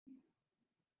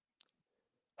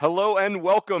Hello and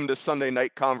welcome to Sunday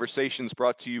Night Conversations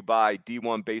brought to you by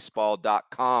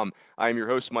D1Baseball.com. I am your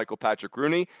host, Michael Patrick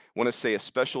Rooney. I want to say a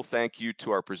special thank you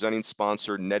to our presenting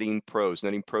sponsor, Netting Pros.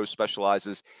 Netting Pros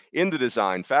specializes in the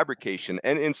design, fabrication,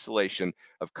 and installation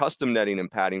of custom netting and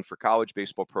padding for college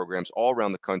baseball programs all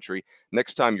around the country.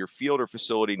 Next time your field or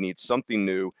facility needs something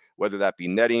new, whether that be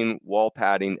netting, wall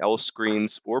padding, L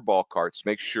screens, or ball carts,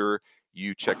 make sure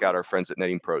you check out our friends at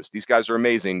Netting Pros. These guys are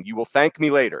amazing. You will thank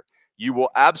me later. You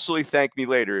will absolutely thank me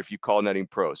later if you call Netting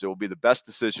Pros. It will be the best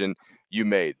decision you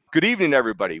made. Good evening,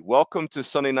 everybody. Welcome to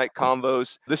Sunday Night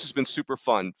Convos. This has been super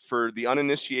fun. For the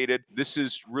uninitiated, this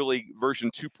is really version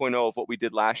 2.0 of what we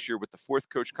did last year with the fourth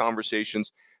coach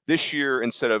conversations. This year,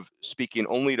 instead of speaking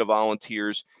only to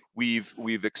volunteers, we've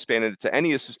expanded it to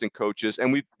any assistant coaches,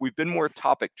 and we've been more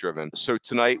topic driven. So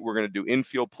tonight we're going to do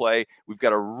infield play. We've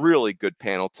got a really good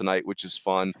panel tonight, which is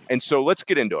fun. And so let's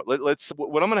get into it.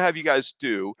 What I'm going to have you guys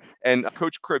do, and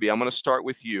Coach Kribbe, I'm going to start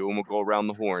with you, and we'll go around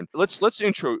the horn. Let's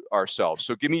intro ourselves.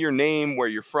 So give me your name, where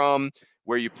you're from,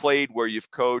 where you played, where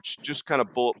you've coached. Just kind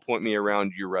of bullet point me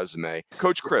around your resume.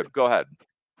 Coach Kribbe, go ahead.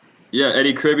 Yeah,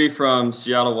 Eddie Kribbe from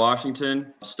Seattle,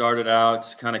 Washington. Started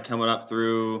out kind of coming up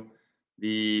through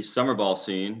the summer ball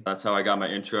scene. That's how I got my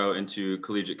intro into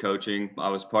collegiate coaching. I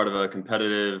was part of a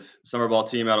competitive summer ball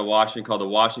team out of Washington called the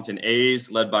Washington A's,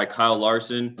 led by Kyle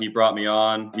Larson. He brought me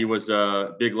on. He was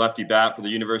a big lefty bat for the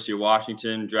University of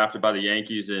Washington, drafted by the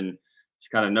Yankees, and he's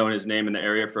kind of known his name in the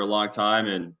area for a long time.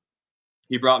 And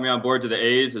he brought me on board to the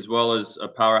A's, as well as a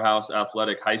powerhouse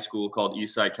athletic high school called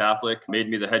Eastside Catholic. Made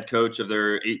me the head coach of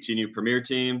their 18U Premier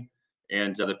team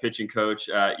and the pitching coach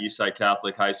at Eastside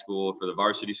Catholic High School for the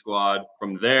varsity squad.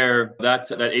 From there, that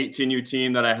 18U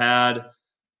team that I had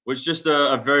was just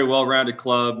a very well-rounded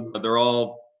club. They're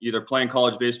all either playing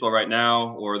college baseball right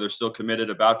now or they're still committed,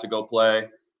 about to go play.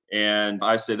 And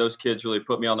I say those kids really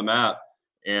put me on the map.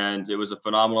 And it was a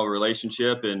phenomenal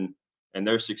relationship, and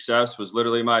their success was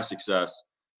literally my success.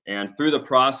 And through the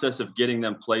process of getting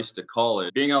them placed to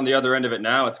college, being on the other end of it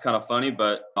now, it's kind of funny,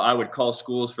 but I would call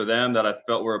schools for them that I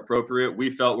felt were appropriate. We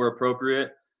felt were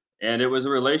appropriate. And it was a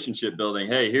relationship building.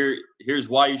 Hey, here's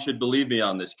why you should believe me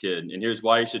on this kid, and here's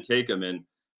why you should take him. And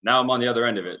now I'm on the other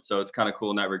end of it. So it's kind of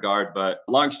cool in that regard. But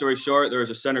long story short, there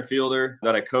was a center fielder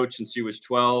that I coached since he was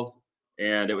 12,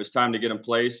 and it was time to get him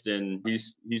placed. And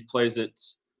he plays at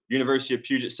University of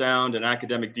Puget Sound and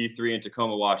Academic D3 in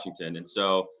Tacoma, Washington. And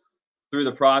so through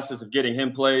the process of getting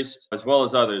him placed, as well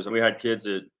as others, and we had kids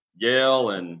at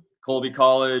Yale and Colby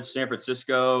College, San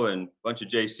Francisco, and a bunch of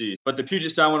JCs. But the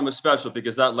Puget Sound one was special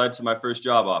because that led to my first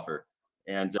job offer.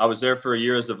 And I was there for a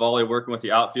year as a volley, working with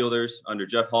the outfielders under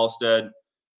Jeff Halstead.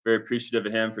 Very appreciative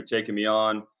of him for taking me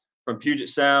on. From Puget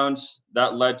Sound,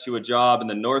 that led to a job in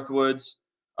the Northwoods.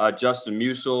 Justin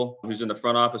Musel, who's in the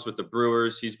front office with the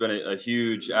Brewers, he's been a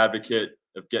huge advocate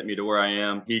of getting me to where I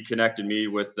am. He connected me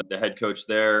with the head coach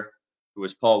there, who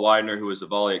was Paul Widener, who was a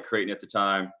volley at Creighton at the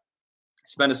time.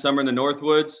 Spent a summer in the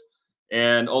Northwoods,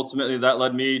 and ultimately that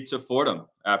led me to Fordham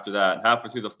after that.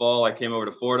 Halfway through the fall, I came over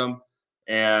to Fordham,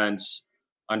 and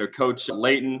under Coach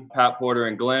Layton, Pat Porter,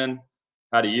 and Glenn,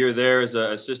 had a year there as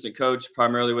an assistant coach,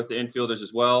 primarily with the infielders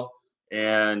as well.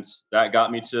 And that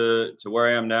got me to where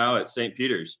I am now at St.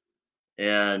 Peter's.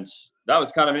 And that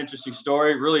was kind of an interesting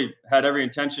story. Really had every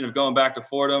intention of going back to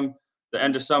Fordham. The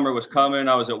end of summer was coming.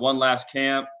 I was at one last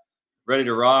camp, ready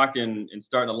to rock and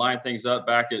starting to line things up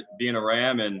back at being a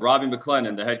Ram. And Robbie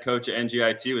McClendon, the head coach at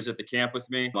NGIT, was at the camp with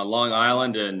me on Long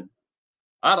Island. And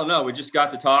I don't know, we just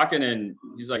got to talking, and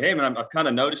he's like, hey, man, I've kind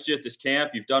of noticed you at this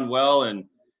camp. You've done well, and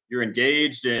you're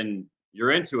engaged, and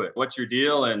you're into it. What's your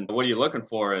deal, and what are you looking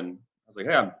for? And I was like,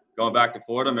 hey, I'm going back to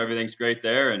Fordham. Everything's great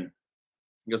there. And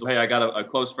he goes, hey, I got a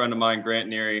close friend of mine, Grant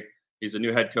Neary. He's a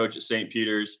new head coach at St.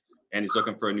 Peter's, and he's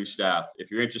looking for a new staff.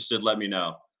 If you're interested, let me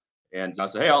know. And I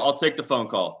said, hey, I'll take the phone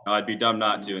call. I'd be dumb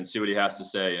not to, and see what he has to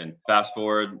say. And fast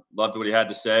forward, loved what he had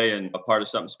to say, and a part of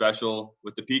something special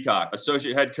with the Peacock.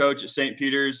 Associate head coach at St.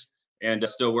 Peter's, and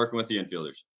still working with the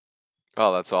infielders.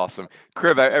 Oh, that's awesome.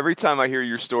 Kribbe, every time I hear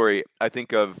your story, I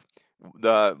think of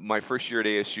my first year at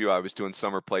ASU. I was doing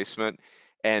summer placement,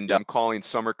 and Yep. I'm calling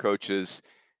summer coaches,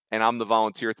 and I'm the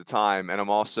volunteer at the time, and I'm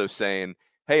also saying,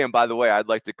 hey, and by the way, I'd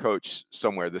like to coach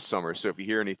somewhere this summer, so if you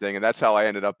hear anything. And that's how I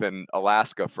ended up in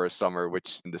Alaska for a summer,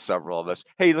 which into several of us.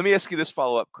 Hey, let me ask you this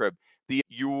follow-up, Kribbe.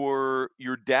 Your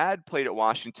dad played at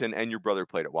Washington and your brother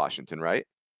played at Washington, right?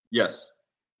 Yes.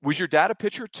 Was your dad a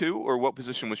pitcher too, or what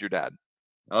position was your dad?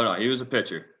 Oh, no, he was a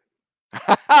pitcher.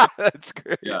 That's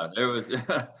great. Yeah, there was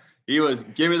He was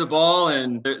give me the ball,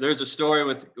 and there's a story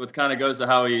with kind of goes to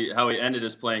how he ended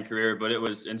his playing career. But it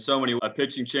was in so many. A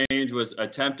pitching change was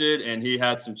attempted, and he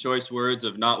had some choice words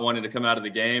of not wanting to come out of the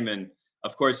game, and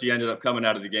of course he ended up coming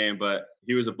out of the game. But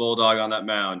he was a bulldog on that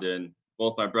mound, and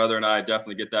both my brother and I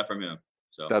definitely get that from him.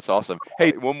 So That's awesome.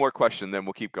 Hey, one more question, then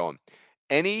we'll keep going.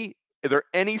 Are there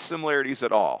any similarities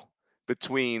at all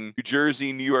between New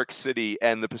Jersey, New York City,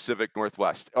 and the Pacific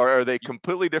Northwest? Or are they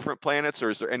completely different planets, or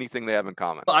is there anything they have in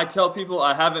common? I tell people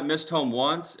I haven't missed home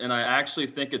once, and I actually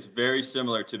think it's very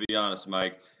similar, to be honest,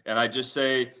 Mike. And I just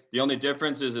say the only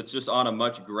difference is it's just on a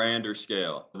much grander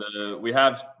scale. We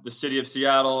have the city of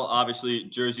Seattle, obviously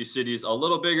Jersey City's a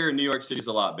little bigger, New York City's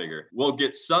a lot bigger. We'll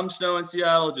get some snow in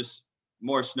Seattle, just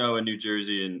more snow in New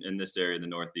Jersey and in this area, the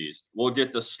Northeast. We'll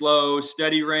get the slow,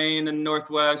 steady rain in the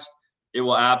Northwest. It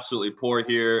will absolutely pour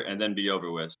here and then be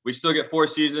over with. We still get 4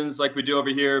 seasons like we do over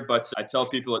here, but I tell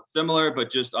people it's similar, but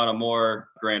just on a more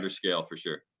grander scale for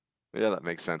sure. Yeah, that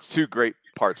makes sense. 2 great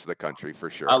parts of the country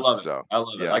for sure. I love it. So, I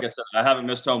love it. yeah, Like I said, I haven't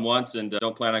missed home once and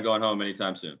don't plan on going home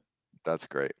anytime soon. that's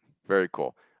great. Very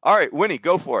cool. All right, Winnie,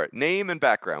 go for it. Name and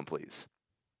background, please.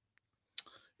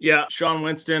 Yeah, Sean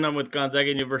Winston. I'm with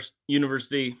Gonzaga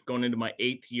University going into my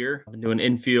 8th year. I've been doing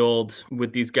infield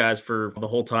with these guys for the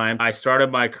whole time. I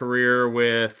started my career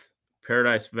with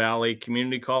Paradise Valley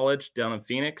Community College down in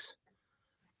Phoenix.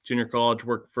 Junior college,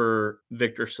 worked for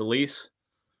Victor Solis,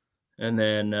 and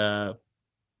then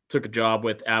took a job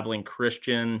with Abilene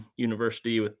Christian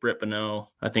University with Britt Bonneau,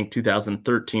 I think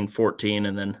 2013-14,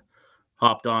 and then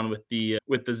hopped on with the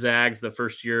Zags the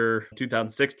first year,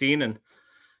 2016, and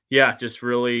yeah, just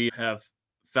really have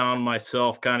found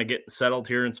myself kind of getting settled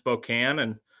here in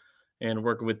Spokane and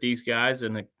working with these guys,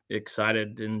 and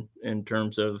excited in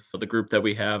terms of the group that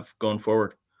we have going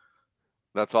forward.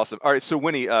 That's awesome. All right, so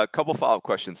Winnie, a couple follow-up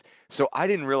questions. So I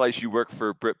didn't realize you worked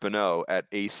for Britt Bonneau at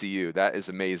ACU. That is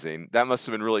amazing. That must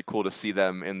have been really cool to see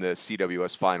them in the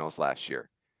CWS finals last year,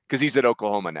 because he's at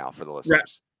Oklahoma now for the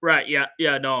listeners. Right. Yeah.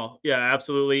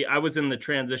 Absolutely. I was in the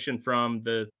transition from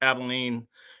the Abilene.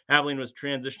 Abilene was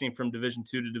transitioning from Division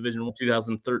II to Division I,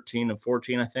 2013 and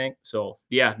 14, I think. So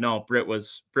yeah, no, Britt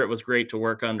was great to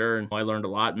work under, and I learned a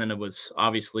lot. And then it was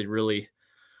obviously really,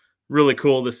 really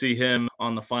cool to see him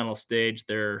on the final stage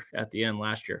there at the end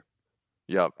last year.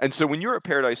 Yeah. And so when you were at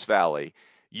Paradise Valley,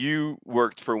 you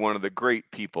worked for one of the great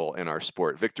people in our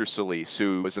sport, Victor Solis,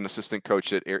 who was an assistant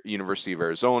coach at University of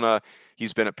Arizona.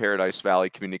 He's been at Paradise Valley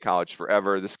Community College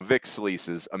forever. This Vic Solis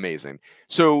is amazing.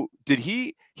 So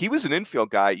he was an infield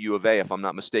guy at U of A, if I'm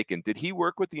not mistaken. Did he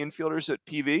work with the infielders at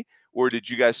PV, or did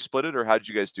you guys split it, or how did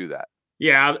you guys do that?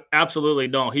 Yeah, absolutely.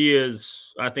 No, he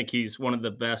is. I think he's one of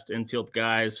the best infield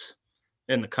guys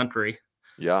in the country.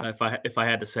 Yeah. If I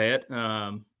had to say it.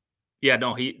 Yeah,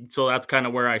 no, so that's kind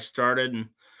of where I started, and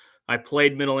I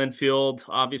played middle infield,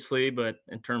 obviously, but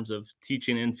in terms of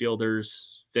teaching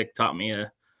infielders, Vic taught me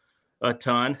a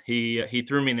ton. He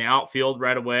threw me in the outfield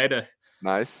right away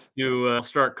to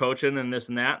start coaching and this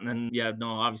and that. And then, yeah, no,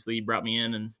 obviously he brought me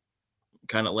in and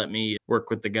kind of let me work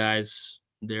with the guys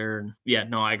there. And yeah,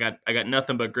 no, I got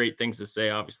nothing but great things to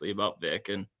say, obviously, about Vic.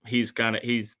 And he's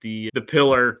the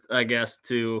pillar, I guess,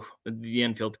 to the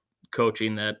infield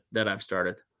coaching that I've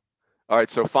started. All right,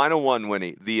 so final one,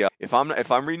 Winnie. If I'm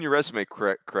reading your resume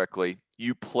correctly,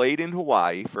 you played in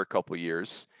Hawaii for a couple of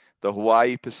years. The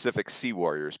Hawaii Pacific Sea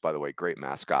Warriors, by the way, great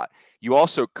mascot. You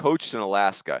also coached in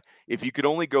Alaska. If you could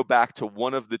only go back to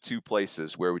one of the 2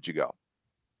 places, where would you go?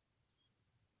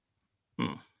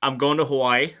 I'm going to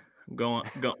Hawaii. I'm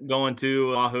going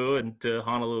to Oahu and to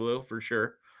Honolulu for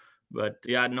sure. But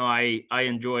yeah, no, I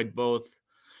enjoyed both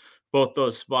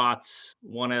those spots.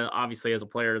 One obviously as a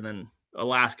player, and then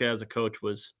Alaska as a coach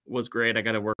was great. I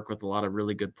got to work with a lot of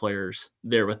really good players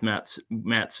there with Matt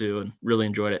Sue, and really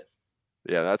enjoyed it.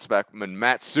 Yeah, that's back when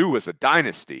Matt Sue was a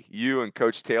dynasty. You and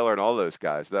Coach Taylor and all those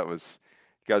guys. You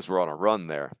guys were on a run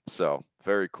there. So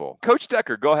very cool. Coach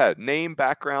Decker, go ahead. Name,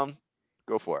 background,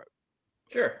 go for it.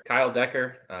 Sure. Kyle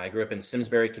Decker. I grew up in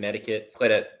Simsbury, Connecticut.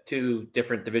 Played at 2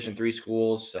 different Division III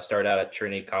schools. I started out at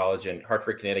Trinity College in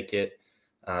Hartford, Connecticut.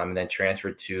 And then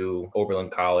transferred to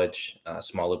Oberlin College, a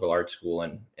small liberal arts school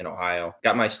in Ohio.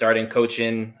 Got my start in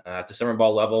coaching at the summer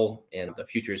ball level in the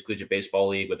Futures Collegiate Baseball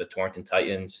League with the Torrington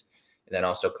Titans, and then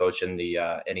also coaching the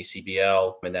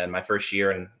NECBL. And then my first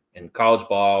year in college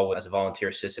ball as a volunteer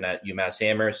assistant at UMass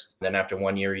Amherst. And then after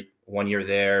one year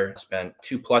there, spent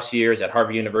 2+ years at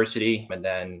Harvard University, and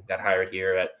then got hired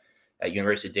here at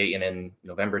University of Dayton in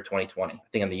November 2020. I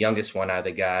think I'm the youngest one out of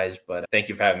the guys, but thank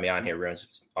you for having me on here, Runes.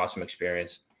 It's an awesome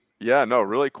experience. Yeah, no,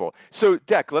 really cool. So,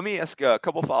 Deck, let me ask a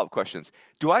couple follow-up questions.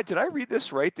 Did I read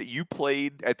this right that you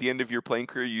played at the end of your playing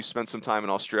career, you spent some time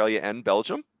in Australia and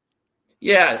Belgium?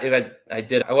 Yeah, I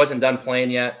did. I wasn't done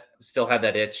playing yet. Still had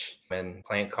that itch and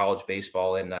playing college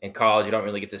baseball. And in college, you don't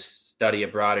really get to study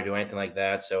abroad or do anything like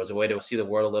that. So it was a way to see the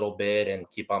world a little bit and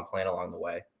keep on playing along the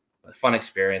way. A fun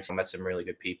experience. I met some really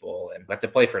good people and got to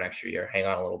play for an extra year, hang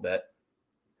on a little bit.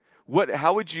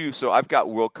 How would you, so I've got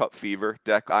World Cup fever,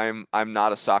 Deck. I'm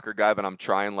not a soccer guy, but I'm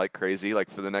trying like crazy. Like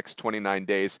for the next 29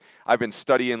 days, I've been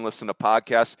studying, listening to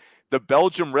podcasts. The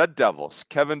Belgium Red Devils,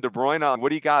 Kevin De Bruyne. What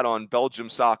do you got on Belgium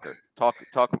soccer? Talk.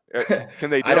 Can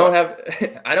they do I don't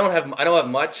it? have I don't have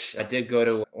much. I did go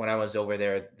to when I was over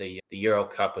there, the Euro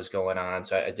Cup was going on,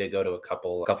 so I did go to a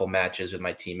couple matches with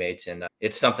my teammates, and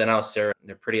it's something else. They're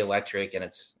pretty electric, and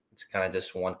it's kind of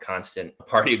just one constant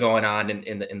party going on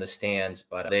in the stands.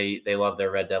 But they love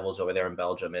their Red Devils over there in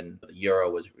Belgium, and the Euro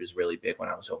was really big when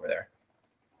I was over there.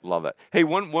 Love it. Hey,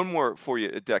 one more for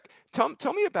you, Deck.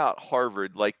 Tell me about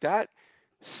Harvard. Like that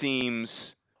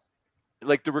seems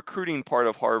like the recruiting part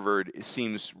of Harvard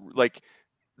seems like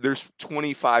there's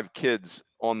 25 kids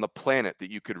on the planet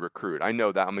that you could recruit. I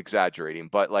know that I'm exaggerating,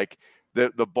 but like the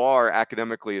bar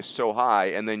academically is so high,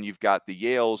 and then you've got the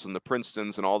Yales and the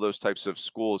Princetons and all those types of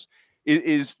schools.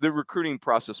 Is the recruiting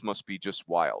process must be just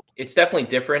wild. It's definitely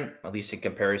different, at least in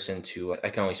comparison to, I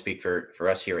can only speak for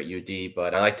us here at UD,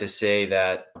 but I like to say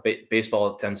that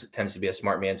baseball tends to be a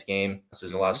smart man's game. So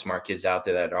there's a lot of smart kids out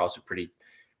there that are also pretty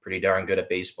darn good at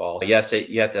baseball. But yes,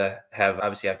 you have to have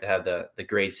the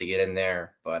grades to get in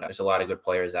there, but there's a lot of good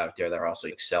players out there that also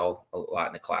excel a lot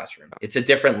in the classroom. It's a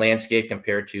different landscape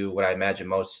compared to what I imagine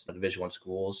most Division I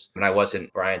schools. When I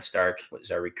wasn't, Brian Stark was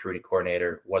our recruiting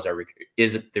coordinator,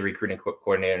 is the recruiting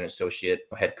coordinator and associate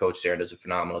head coach there, and does a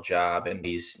phenomenal job, and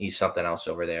he's something else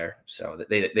over there. So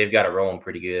they've got it rolling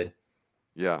pretty good.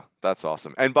 Yeah, that's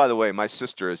awesome. And by the way, my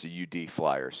sister is a UD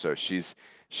Flyer, so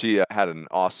she had an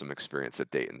awesome experience at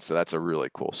Dayton. So that's a really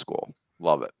cool school.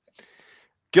 Love it.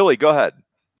 Gilly, go ahead.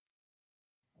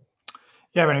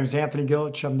 Yeah, my name is Anthony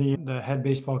Gillich. I'm the head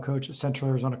baseball coach at Central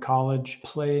Arizona College.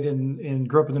 Played and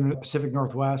grew up in the Pacific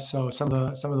Northwest. So some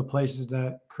of the places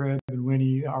that Crib and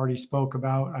Winnie already spoke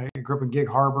about. I grew up in Gig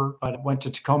Harbor, but went to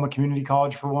Tacoma Community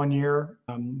College for 1 year.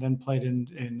 Then played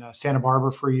in Santa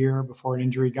Barbara for a year before an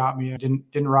injury got me. It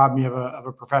didn't rob me of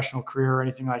a professional career or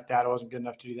anything like that. I wasn't good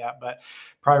enough to do that, but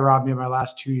probably robbed me of my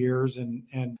last 2 years.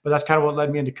 But that's kind of what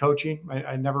led me into coaching.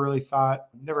 I never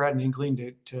had an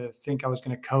inkling to think I was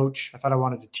going to coach. I thought I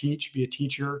wanted to teach, be a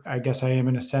teacher. I guess I am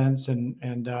in a sense.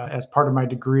 And as part of my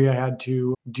degree, I had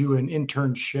to do an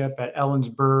internship at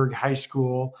Ellensburg High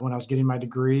School when I was getting my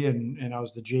degree, and I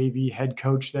was the JV head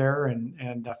coach there,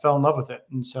 and I fell in love with it.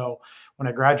 And so when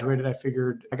I graduated, I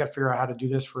figured I got to figure out how to do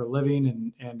this for a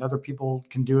living, and other people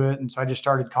can do it. And so I just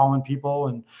started calling people,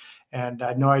 and I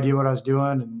had no idea what I was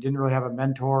doing, and didn't really have a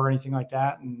mentor or anything like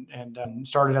that. And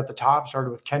started at the top,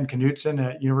 started with Ken Knutson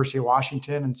at University of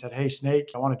Washington, and said, "Hey,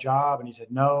 Snake, I want a job." And he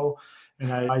said, "No."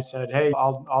 And I said, "Hey,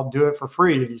 I'll do it for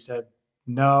free." And he said,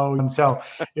 "No." And so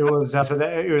it was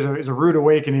it was a rude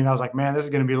awakening. I was like, man, this is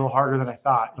going to be a little harder than I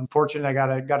thought. Unfortunately, I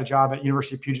got a job at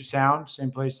University of Puget Sound,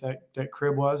 same place that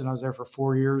Crib was, and I was there for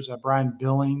 4 years. Brian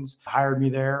Billings hired me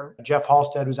there. Jeff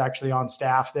Halstead was actually on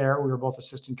staff there. We were both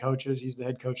assistant coaches. He's the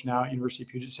head coach now at University of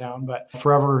Puget Sound. But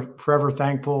forever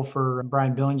thankful for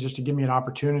Brian Billings just to give me an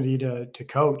opportunity to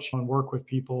coach and work with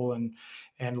people and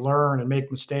learn and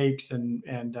make mistakes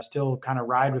and still kind of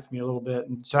ride with me a little bit.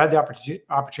 And so I had the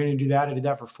opportunity to do that. I did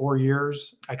that for 4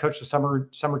 years. I coached the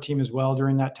summer team as well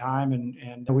during that time.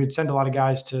 And we'd send a lot of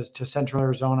guys to Central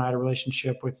Arizona. I had a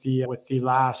relationship with the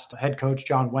last head coach,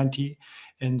 John Wente.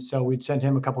 And so we'd send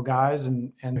him a couple guys,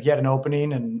 and he had an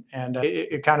opening, and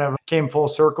it kind of came full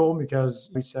circle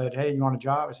because we said, "Hey, you want a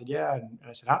job?" I said, "Yeah." And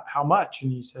I said, how much?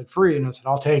 And he said, "Free." And I said,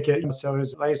 "I'll take it." And so it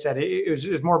was, like I said, it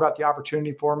was more about the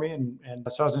opportunity for me. And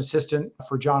so I was an assistant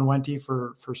for John Wente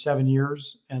for 7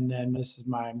 years. And then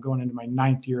I'm going into my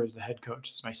 9th year as the head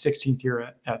coach. It's my 16th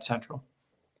year at Central.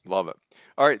 Love it.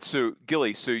 All right. So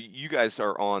Gilly, so you guys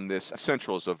are on this.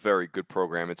 Central is a very good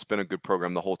program. It's been a good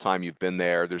program the whole time you've been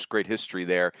there. There's great history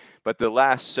there, but the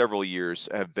last several years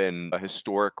have been a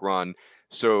historic run.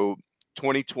 So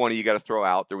 2020, you got to throw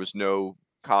out. There was no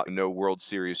World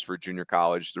Series for junior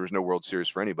college. There was no World Series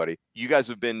for anybody. You guys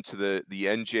have been to the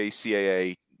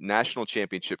NJCAA national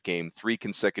championship game 3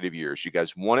 consecutive years. You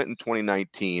guys won it in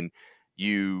 2019.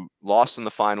 You lost in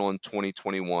the final in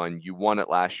 2021. You won it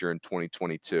last year in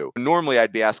 2022. Normally,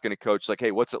 I'd be asking a coach like,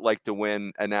 "Hey, what's it like to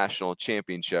win a national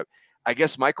championship?" I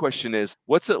guess my question is,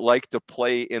 what's it like to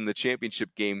play in the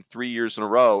championship game 3 years in a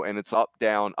row and it's up,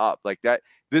 down, up like that?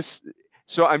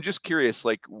 So I'm just curious,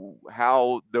 like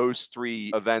how those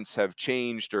three events have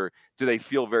changed, or do they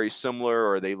feel very similar,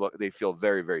 or they feel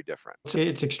very, very different?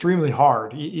 It's extremely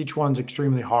hard. Each one's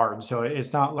extremely hard. So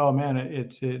it's not, oh man,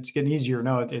 it's getting easier.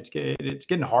 No, it's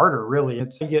getting harder. Really,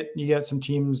 you get some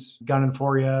teams gunning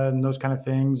for you and those kind of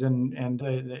things, and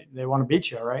they want to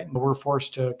beat you, right? And we're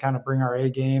forced to kind of bring our A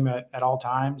game at all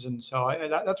times, and so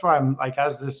that's why I'm like,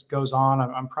 as this goes on,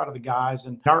 I'm proud of the guys,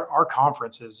 and our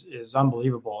conference is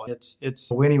unbelievable. It's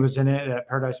Winnie was in it at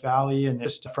Paradise Valley, and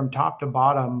just from top to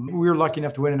bottom, we were lucky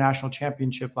enough to win a national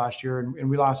championship last year, and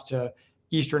we lost to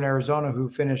Eastern Arizona, who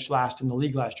finished last in the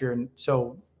league last year. And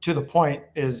so to the point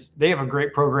is they have a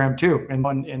great program too. And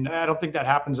I don't think that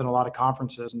happens in a lot of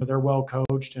conferences. They're well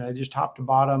coached, and just top to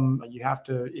bottom, you have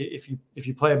to, if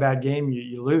you play a bad game,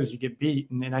 you lose, you get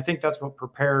beat. And I think that's what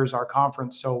prepares our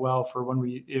conference so well for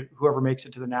when whoever makes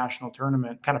it to the national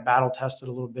tournament, kind of battle tested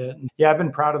a little bit. And yeah, I've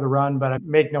been proud of the run, but I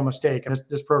make no mistake,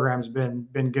 this program's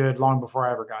been good long before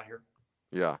I ever got here.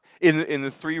 Yeah. In the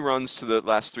 3 runs to the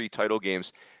last 3 title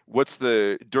games,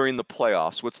 during the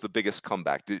playoffs, what's the biggest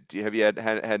comeback? Have you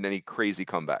had any crazy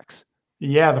comebacks?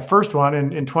 Yeah, the first one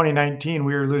in 2019,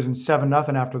 we were losing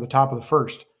 7-0 after the top of the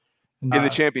first. In the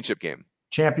championship game.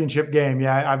 Championship game.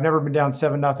 Yeah, I've never been down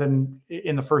 7-0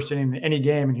 in the first inning in any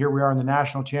game, and here we are in the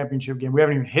national championship game. We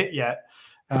haven't even hit yet.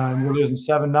 We're losing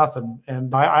 7-0.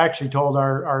 And I actually told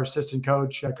our assistant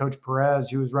coach, Coach Perez,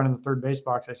 who was running the third base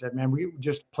box, I said, man, we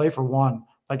just play for one.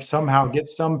 Like somehow get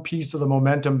some piece of the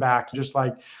momentum back. Just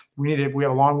like we have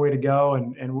a long way to go.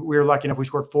 And we were lucky enough, we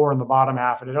scored 4 in the bottom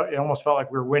half. And it almost felt like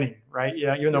we were winning, right?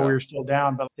 Yeah, even though we were still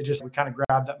down, but we kind of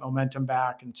grabbed that momentum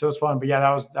back. And so it's fun. But yeah,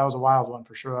 that was a wild one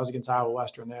for sure. That was against Iowa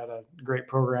Western. They had a great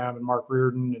program, and Mark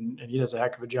Reardon, and he does a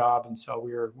heck of a job. And so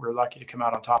we were lucky to come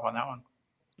out on top on that one.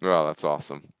 Well, that's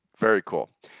awesome. Very cool.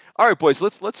 All right, boys,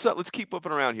 let's keep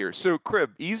whipping around here. So,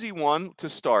 Crib, easy one to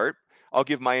start. I'll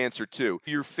give my answer too.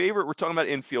 Your favorite, we're talking about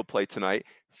infield play tonight.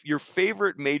 Your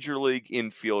favorite major league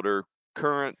infielder,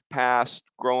 current, past,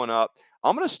 growing up.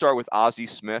 I'm going to start with Ozzie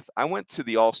Smith. I went to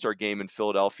the All-Star game in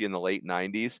Philadelphia in the late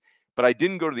 90s, but I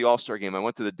didn't go to the All-Star game. I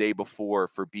went to the day before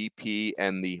for BP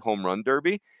and the Home Run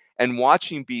Derby. And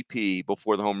watching BP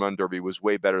before the Home Run Derby was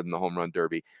way better than the Home Run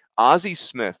Derby. Ozzie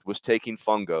Smith was taking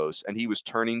fungos, and he was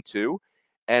turning 2.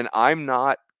 And I'm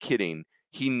not kidding.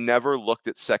 He never looked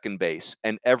at second base,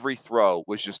 and every throw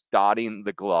was just dotting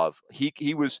the glove.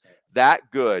 He was that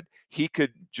good. He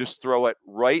could just throw it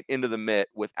right into the mitt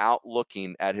without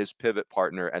looking at his pivot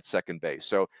partner at second base.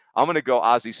 So I'm going to go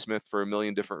Ozzie Smith for a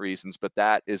million different reasons, but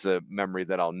that is a memory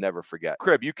that I'll never forget.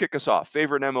 Crib, you kick us off.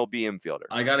 Favorite MLB infielder?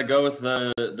 I got to go with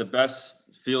the best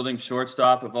fielding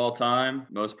shortstop of all time.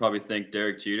 Most probably think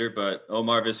Derek Jeter, but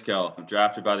Omar Vizquel,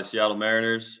 drafted by the Seattle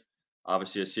Mariners.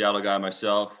 Obviously a Seattle guy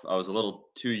myself. I was a little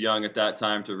too young at that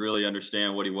time to really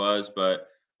understand what he was, but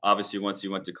obviously once he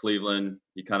went to Cleveland,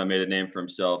 he kind of made a name for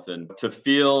himself. And to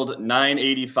field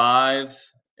 985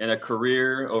 in a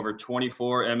career over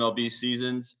 24 MLB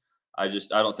seasons, I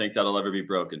don't think that'll ever be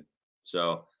broken.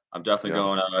 So I'm definitely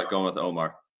going with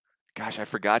Omar. Gosh, I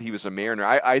forgot he was a Mariner.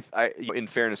 I in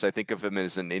fairness, I think of him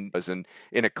as in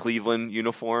a Cleveland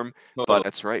uniform, but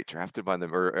that's right, drafted by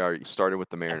them or started with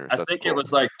the Mariners. I think cool. It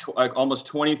was like almost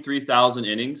 23,000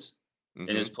 innings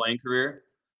in his playing career,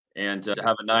 and to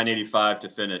have a 985 to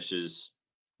finish it's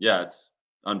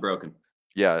unbroken.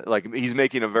 Yeah, like he's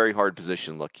making a very hard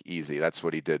position look easy. That's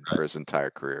what he did for his entire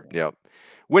career. Yep.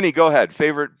 Winnie, go ahead.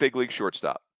 Favorite big league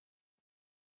shortstop?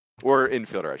 Or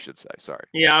infielder, I should say. Sorry.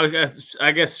 Yeah,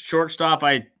 I guess shortstop.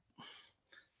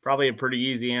 Probably a pretty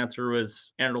easy answer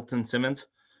was Andrelton Simmons.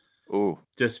 Ooh,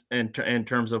 just in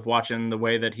terms of watching the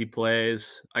way that he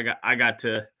plays. I got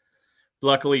to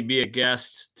luckily be a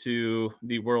guest to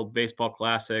the World Baseball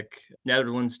Classic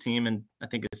Netherlands team, and I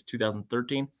think it's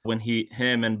 2013 when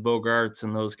him and Bogarts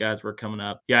and those guys were coming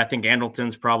up. Yeah, I think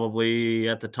Andrelton's probably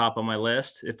at the top of my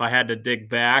list. If I had to dig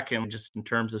back, and just in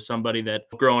terms of somebody that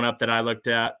growing up that I looked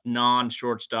at,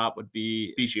 non-shortstop would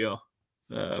be Biggio.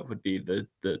 Would be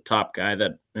the top guy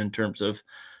that in terms of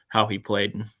how he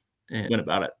played and went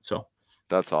about it. So.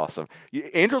 That's awesome.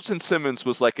 Andrelton Simmons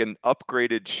was like an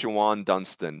upgraded Shawn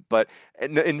Dunston, but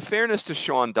in fairness to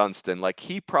Shawn Dunston, like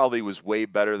he probably was way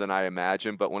better than I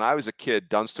imagined. But when I was a kid,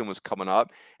 Dunston was coming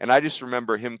up, and I just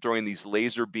remember him throwing these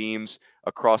laser beams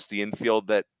across the infield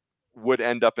that would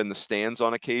end up in the stands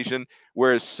on occasion,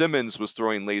 whereas Simmons was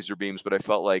throwing laser beams, but I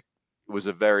felt like it was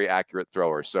a very accurate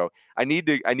thrower. So I need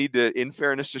to, in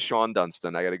fairness to Shawn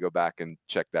Dunston, I got to go back and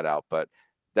check that out. But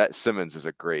that Simmons is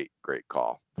a great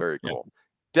call. Very cool. Yeah.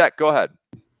 Deck, go ahead.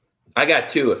 I got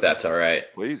two, if that's all right.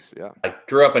 Please, yeah. I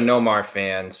grew up a Nomar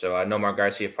fan, so Nomar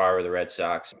Garcia-Parra with the Red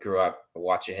Sox. Grew up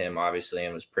watching him, obviously,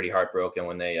 and was pretty heartbroken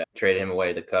when they traded him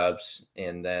away to the Cubs.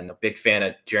 And then a big fan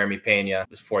of Jeremy Pena.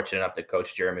 Was fortunate enough to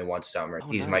coach Jeremy one summer.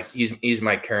 Oh, he's nice. he's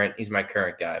my current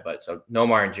guy. But so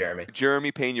Nomar and Jeremy.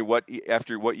 Jeremy Pena,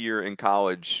 after what year in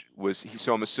college was he?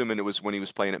 So I'm assuming it was when he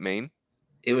was playing at Maine.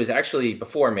 It was actually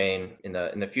before Maine. In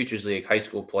the Futures League, high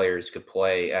school players could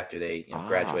play after they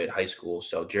graduated high school.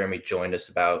 So Jeremy joined us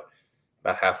about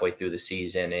halfway through the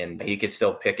season, and he could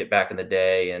still pick it back in the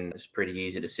day. And it's a pretty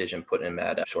easy decision putting him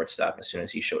at shortstop as soon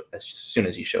as he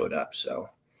showed up. So,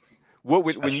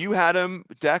 when you had him,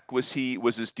 Deck, was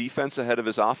his defense ahead of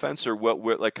his offense, or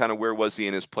where was he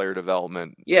in his player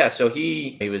development? Yeah, so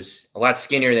he was a lot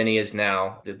skinnier than he is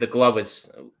now. The glove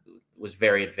was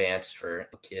very advanced for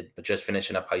a kid just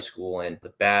finishing up high school, and the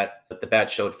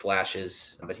bat showed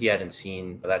flashes, but he hadn't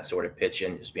seen that sort of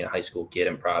pitching, just being a high school kid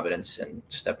in Providence and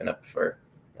stepping up for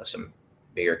some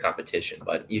bigger competition.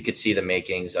 But you could see the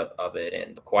makings of it,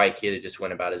 and a quiet kid who just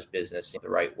went about his business the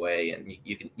right way, and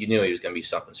you knew he was going to be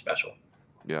something special.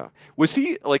 Yeah. Was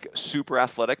he like super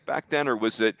athletic back then, or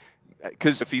was it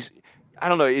because if he's I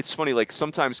don't know. It's funny. Like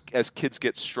sometimes as kids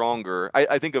get stronger, I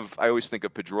always think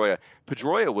of Pedroia.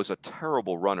 Pedroia was a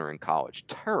terrible runner in college,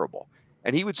 terrible.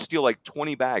 And he would steal like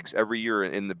 20 bags every year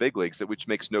in the big leagues, which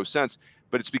makes no sense.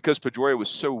 But it's because Pedroia was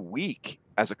so weak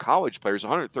as a college player. He's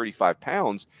 135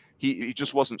 pounds. He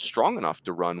just wasn't strong enough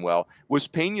to run well. Was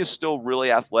Pena still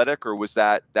really athletic, or was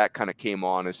that kind of came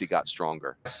on as he got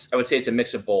stronger? I would say it's a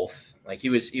mix of both. Like he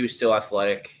was still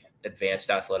athletic,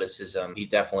 advanced athleticism. He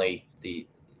definitely the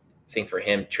thing for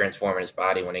him transforming his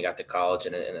body when he got to college,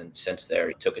 and then since there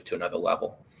he took it to another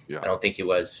level. Yeah. I don't think he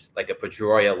was like a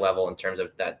Pedroia level in terms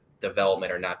of that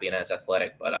development or not being as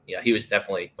athletic, but he was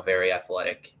definitely very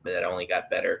athletic, but that only got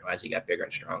better as he got bigger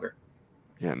and stronger.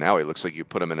 Yeah, now he looks like you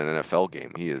put him in an NFL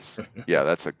game. He is, yeah,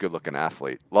 that's a good looking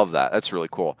athlete. Love that. That's really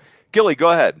cool. Gilly,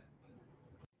 go ahead.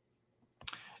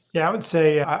 Yeah, I would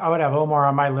say I would have Omar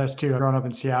on my list too. Growing up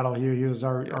in Seattle, he was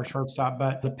our shortstop.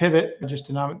 But the pivot, just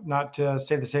to not to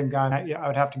say the same guy, I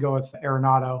would have to go with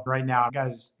Arenado right now.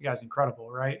 The guy's incredible,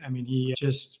 right? I mean, he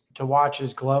just to watch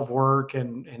his glove work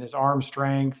and his arm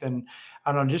strength, and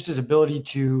I don't know, just his ability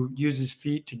to use his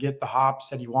feet to get the hops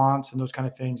that he wants and those kind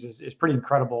of things is pretty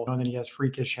incredible. And then he has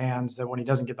freakish hands that when he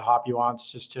doesn't get the hop he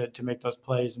wants, just to make those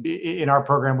plays. In our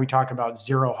program, we talk about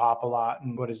zero hop a lot,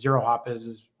 and what a zero hop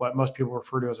is what most people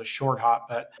refer to as a short hop.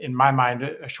 But in my mind,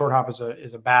 a short hop is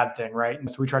a bad thing, right?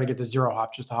 And so we try to get the zero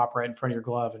hop, just to hop right in front of your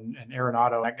glove. And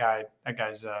Arenado, that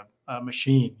guy's a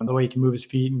machine. The way he can move his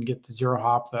feet and get the zero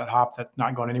hop that's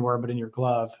not going anywhere but in your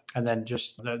glove, and then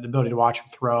just the ability to watch him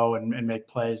throw and make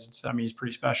plays. He's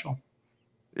pretty special.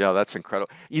 Yeah, that's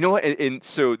incredible. You know what? And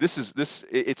so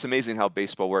it's amazing how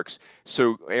baseball works.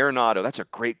 So Arenado, that's a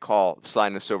great call,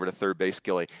 sliding us over to third base,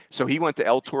 Gilly. So he went to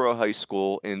El Toro High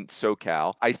School in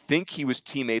SoCal. I think he was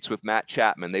teammates with Matt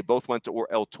Chapman. They both went to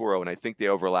El Toro, and I think they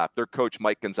overlapped. Their coach,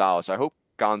 Mike Gonzalez. I hope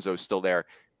Gonzo's still there.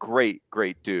 Great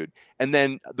dude. And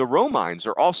then the Romines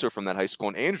are also from that high school,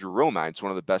 and Andrew Romine's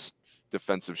one of the best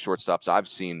defensive shortstops I've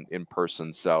seen in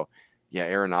person. So yeah,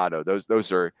 Arenado,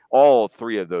 those are all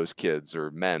three of those kids or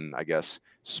men, I guess,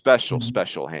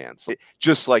 special hands.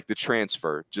 Just like the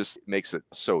transfer just makes it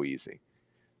so easy.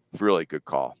 Really good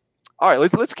call. All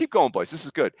right, let's keep going, boys. This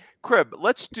is good. Crib,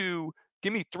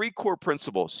 give me 3 core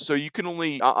principles. So you can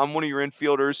I'm one of your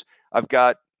infielders. I've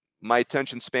got my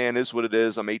attention span is what it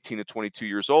is. I'm 18 to 22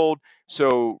 years old.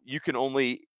 So you can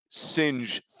only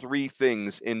singe 3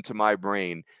 things into my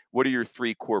brain. What are your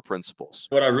 3 core principles?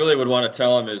 What I really would want to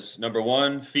tell them is number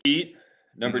 1, feet,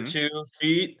 number 2,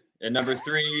 feet, and number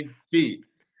 3, feet.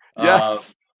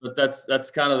 Yes. But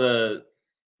that's kind of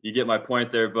you get my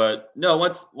point there. But no,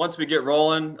 once we get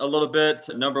rolling a little bit,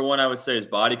 number 1 I would say is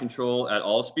body control at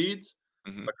all speeds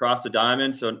across the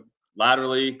diamond. So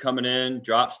laterally coming in,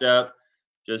 drop step,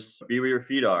 just be where your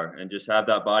feet are and just have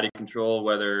that body control,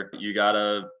 whether you got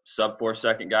a sub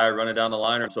 4-second guy running down the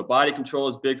line. So body control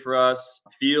is big for us.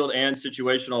 Field and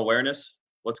situational awareness.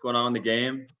 What's going on in the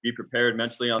game? Be prepared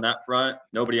mentally on that front.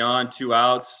 Nobody on, 2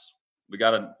 outs. We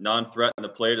got a non-threat in the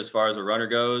plate as far as a runner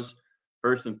goes.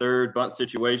 1st and 3rd, bunt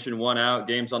situation, 1 out,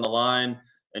 game's on the line,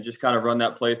 and just kind of run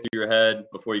that play through your head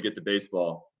before you get to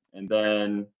baseball. And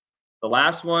then the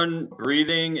last one,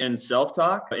 breathing and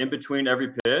self-talk in between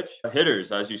every pitch.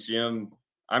 Hitters, as you see them,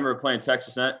 I remember playing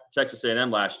Texas A&M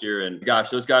last year, and gosh,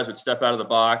 those guys would step out of the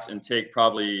box and take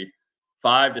probably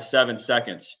 5 to 7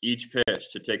 seconds each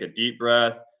pitch to take a deep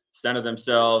breath, center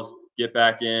themselves, get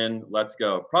back in, let's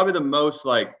go. Probably the most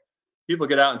people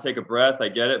get out and take a breath. I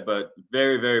get it, but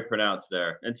very, very pronounced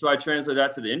there. And so I translate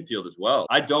that to the infield as well.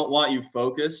 I don't want you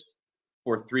focused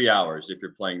for 3 hours if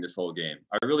you're playing this whole game.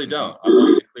 I really don't. I want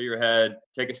you to clear your head,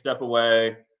 take a step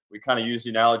away. We kind of use the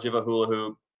analogy of a hula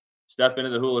hoop. Step into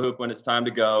the hula hoop when it's time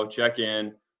to go, check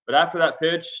in. But after that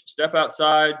pitch, step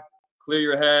outside, clear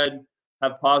your head,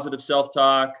 have positive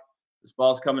self-talk. This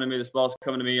ball's coming to me. This ball's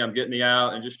coming to me. I'm getting the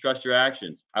out, and just trust your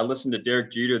actions. I listened to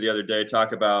Derek Jeter the other day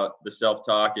talk about the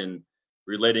self-talk and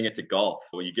relating it to golf.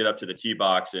 When you get up to the tee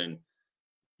box and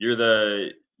you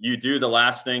do the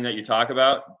last thing that you talk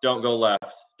about, don't go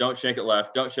left. Don't shake it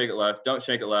left. Don't shake it left. Don't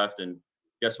shake it left. And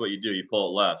guess what you do? You pull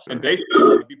it left. And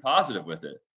basically, be positive with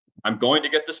it. I'm going to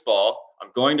get this ball.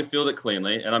 I'm going to field it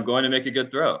cleanly, and I'm going to make a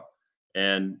good throw.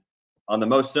 And on the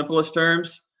most simplest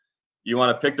terms, you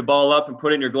want to pick the ball up and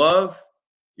put it in your glove.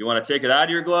 You want to take it out of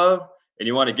your glove, and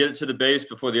you want to get it to the base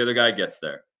before the other guy gets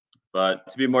there. But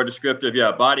to be more descriptive,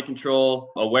 body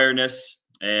control, awareness,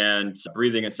 and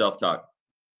breathing and self-talk.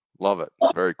 Love it.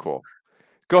 Very cool.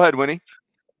 Go ahead, Winnie.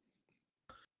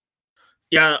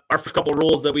 Yeah, our first couple of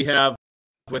rules that we have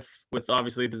with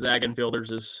obviously the Zag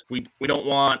infielders is we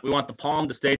want the palm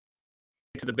to stay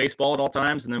to the baseball at all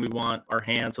times, and then we want our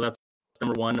hands. So that's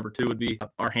number one. Number two would be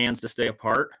our hands to stay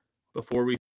apart before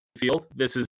we field.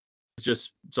 This is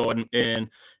just so in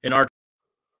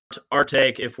our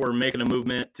take, if we're making a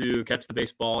movement to catch the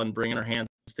baseball and bringing our hands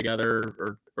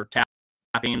together or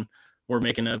tapping, we're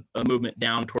making a movement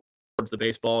down towards the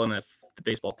baseball. And if the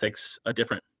baseball takes a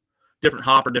different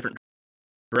hop or different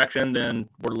direction, then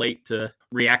we're late to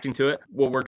reacting to it.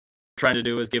 What we're trying to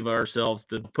do is put ourselves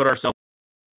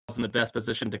in the best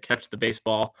position to catch the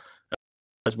baseball,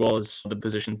 as well as the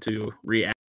position to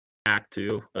react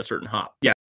to a certain hop.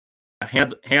 Yeah.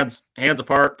 Hands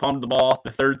apart, palm to the ball.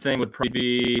 The third thing would probably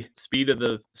be speed of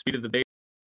the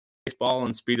baseball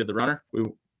and speed of the runner.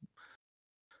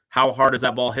 How hard does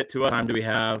that ball hit to us? Time do we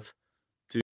have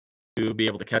to be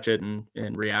able to catch it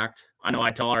and react? I know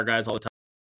I tell our guys all the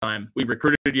time, we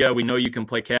recruited you. We know you can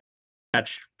play catch.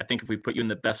 I think if we put you in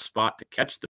the best spot to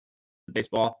catch the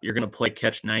baseball, you're going to play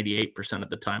catch 98% of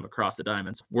the time across the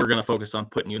diamonds. We're going to focus on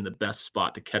putting you in the best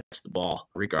spot to catch the ball,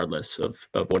 regardless of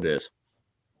what it is.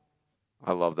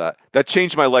 I love that. That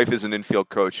changed my life as an infield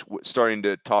coach, starting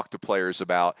to talk to players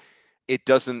about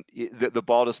the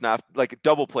ball does not, like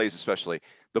double plays especially,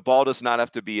 the ball does not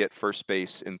have to be at first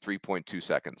base in 3.2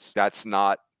 seconds. That's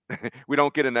not, we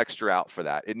don't get an extra out for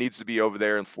that. It needs to be over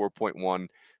there in 4.1,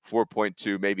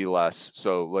 4.2, maybe less.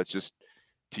 So let's just,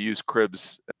 to use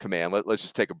Cribb's command, let's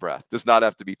just take a breath. Does not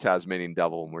have to be Tasmanian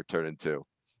devil when we're turning two.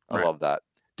 I love that.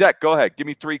 Deck, go ahead. Give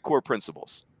me 3 core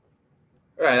principles.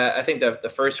 Right. I think the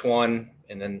first one,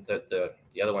 and then the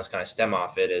other ones kind of stem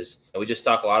off it, is we just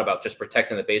talk a lot about just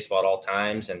protecting the baseball at all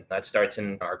times. And that starts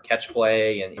in our catch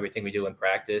play and everything we do in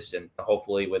practice. And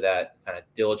hopefully with that kind of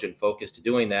diligent focus to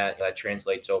doing that, that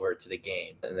translates over to the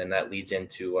game. And then that leads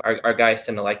into our guys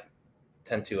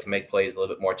tend to make plays a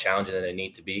little bit more challenging than they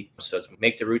need to be. So it's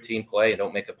make the routine play and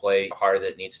don't make a play harder than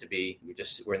it needs to be.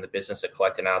 We're in the business of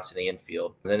collecting outs in the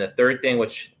infield. And then the third thing,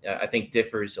 which I think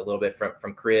differs a little bit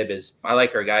from Cribb, is I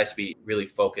like our guys to be really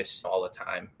focused all the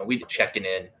time. We do checking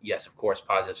in. Yes, of course,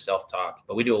 positive self-talk,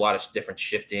 but we do a lot of different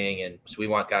shifting. And so we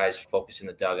want guys focused in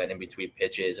the dugout in between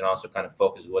pitches and also kind of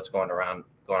focus with what's going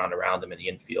on around them in the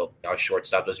infield. Our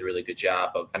shortstop does a really good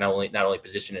job of not only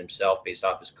positioning himself based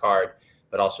off his card,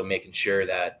 but also making sure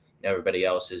that everybody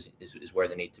else is where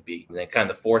they need to be. And then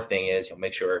kind of the fourth thing is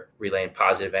make sure relaying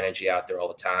positive energy out there all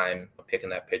the time, picking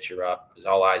that pitcher up, because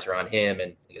all eyes are on him,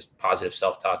 and I guess positive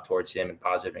self-talk towards him and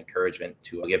positive encouragement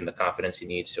to give him the confidence he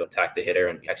needs to attack the hitter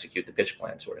and execute the pitch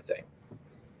plan sort of thing.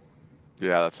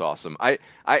 Yeah, that's awesome. I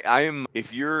am,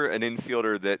 if you're an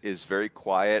infielder that is very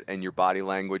quiet and your body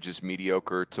language is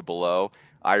mediocre to below,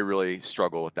 I really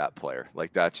struggle with that player.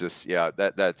 Like that's just,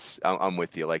 that's, I'm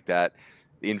with you like that.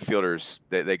 The infielders,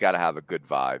 they got to have a good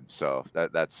vibe. So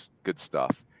that's good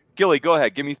stuff. Gilly, go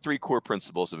ahead. Give me 3 core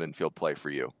principles of infield play for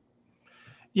you.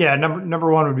 Yeah,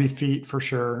 number one would be feet for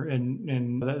sure,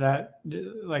 and that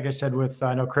like I said,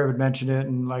 I know Cribb had mentioned it,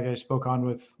 and like I spoke on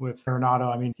with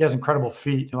Arenado. I mean, he has incredible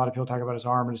feet. A lot of people talk about his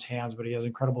arm and his hands, but he has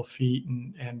incredible feet,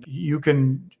 and you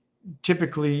can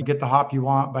typically get the hop you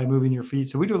want by moving your feet.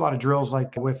 So we do a lot of drills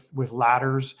like with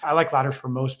ladders. I like ladders for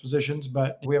most positions,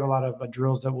 but we have a lot of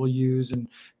drills that we'll use and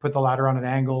put the ladder on an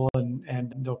angle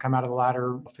and they'll come out of the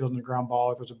ladder fielding the ground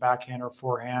ball if there's a backhand or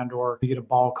forehand, or you get a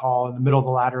ball call in the middle of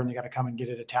the ladder and they got to come and get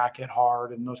it, attack it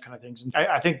hard, and those kind of things. And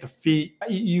I think the feet,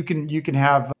 you can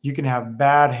have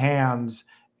bad hands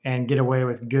and get away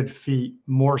with good feet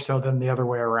more so than the other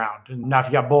way around. And now if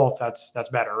you got both, that's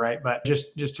better, right? But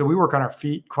just so we work on our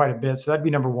feet quite a bit. So that'd be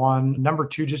number one. Number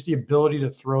two, just the ability to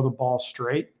throw the ball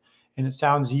straight. And it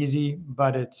sounds easy,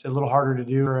 but it's a little harder to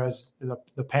do. As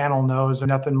the panel knows,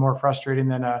 nothing more frustrating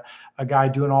than a guy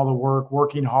doing all the work,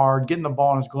 working hard, getting the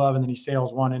ball in his glove, and then he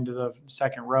sails one into the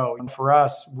second row. And for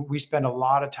us, we spend a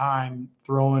lot of time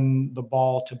throwing the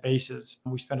ball to bases.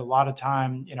 We spend a lot of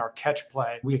time in our catch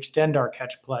play. We extend our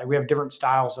catch play. We have different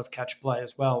styles of catch play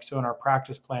as well. So in our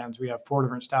practice plans, we have 4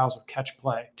 different styles of catch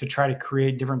play to try to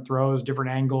create different throws, different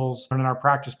angles. And in our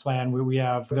practice plan, we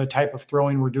have the type of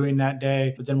throwing we're doing that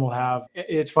day, but then we'll have,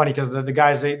 it's funny because the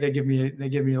guys, they give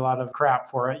me a lot of crap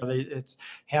for it. It's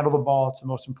handle the ball. It's the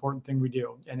most important thing we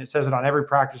do. And it says it on every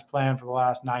practice plan for the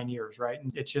last 9 years, right?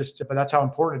 And it's just, but that's how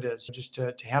important it is, just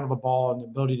to handle the ball and the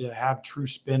ability to have true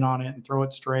spin on it and throw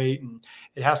it straight. And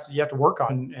you have to work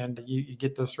on, and you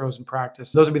get those throws in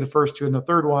practice. Those would be the first two. And the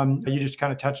third one you just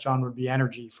kind of touched on would be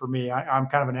energy. For me, I'm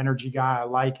kind of an energy guy. I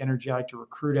like energy. I like to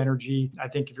recruit energy. I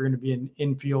think if you're going to be an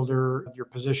infielder, your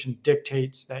position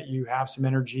dictates that you have some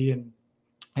energy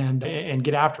and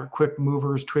get after it. Quick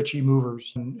movers, twitchy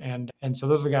movers. And so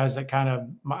those are the guys that kind of,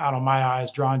 out of my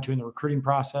eyes, drawn to in the recruiting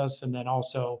process. And then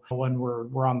also when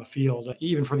we're on the field,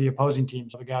 even for the opposing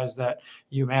teams, the guys that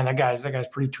that guy's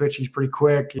pretty twitchy, he's pretty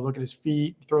quick. You look at his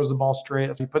feet, throws the ball straight.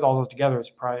 If you put all those together, it's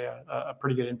probably a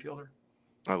pretty good infielder.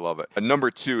 I love it. Number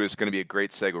 2 is going to be a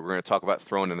great segue. We're going to talk about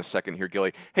throwing in a second here,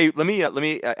 Gilly. Hey, let me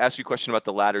ask you a question about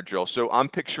the ladder drill. So I'm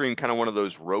picturing kind of one of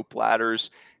those rope ladders,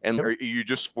 and Yep. Are you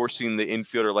just forcing the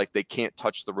infielder, like they can't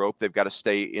touch the rope? They've got to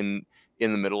stay in the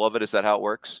middle of it. Is that how it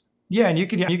works? Yeah, and you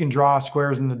can draw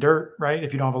squares in the dirt, right?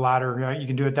 If you don't have a ladder, you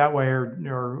can do it that way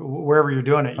or wherever you're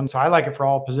doing it. And so I like it for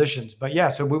all positions. But yeah,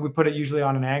 so we put it usually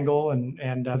on an angle,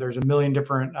 and there's a million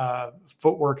different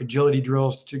footwork agility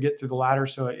drills to get through the ladder.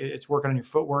 So it's working on your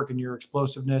footwork and your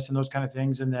explosiveness and those kind of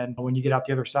things. And then when you get out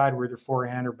the other side, we're either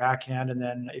forehand or backhand. And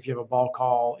then if you have a ball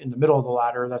call in the middle of the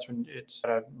ladder, that's when it's got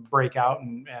to break out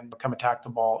and come attack the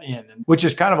ball in, which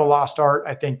is kind of a lost art,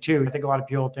 I think, too. I think a lot of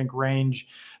people think range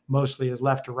mostly is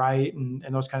left to right and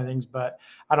those kind of things. But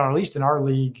I don't know, at least in our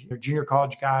league, junior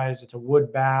college guys, it's a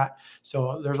wood bat.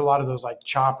 So there's a lot of those like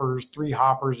choppers, 3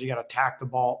 hoppers. You got to tack the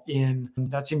ball in.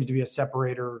 That seems to be a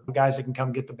separator. Guys that can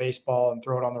come get the baseball and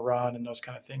throw it on the run and those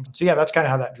kind of things. So yeah, that's kind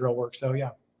of how that drill works. So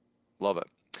yeah. Love it.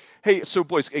 Hey, so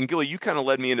boys, and Gilly, you kind of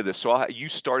led me into this. So you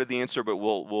started the answer, but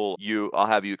I'll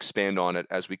have you expand on it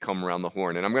as we come around the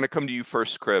horn. And I'm going to come to you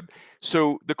first, Crib.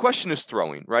 So the question is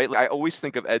throwing, right? I always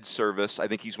think of Ed Service. I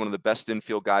think he's one of the best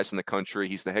infield guys in the country.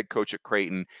 He's the head coach at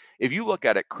Creighton. If you look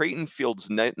at it, Creighton fields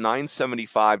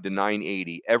 975 to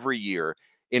 980 every year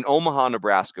in Omaha,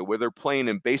 Nebraska, where they're playing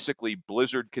in basically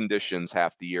blizzard conditions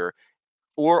half the year,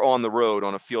 or on the road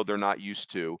on a field they're not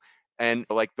used to. And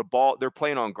like the ball, they're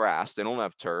playing on grass. They don't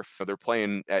have turf. They're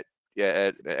playing at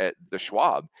the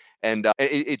Schwab. And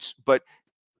but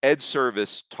Ed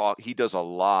Service he does a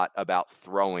lot about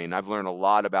throwing. I've learned a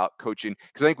lot about coaching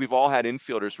because I think we've all had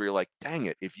infielders where you're like, dang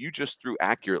it, if you just threw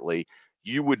accurately,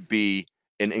 you would be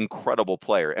an incredible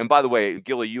player. And by the way,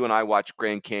 Gilly, you and I watched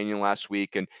Grand Canyon last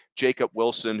week, and Jacob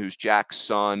Wilson, who's Jack's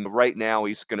son, right now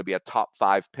he's going to be a top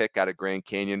 5 pick out of Grand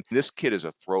Canyon. This kid is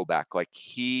a throwback. Like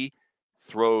he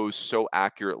throws so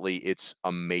accurately, it's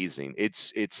amazing.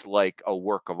 It's like a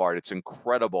work of art. It's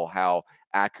incredible how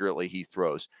accurately he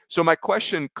throws. So my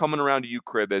question coming around to you,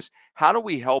 Crib, is how do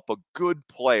we help a good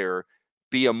player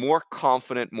be a more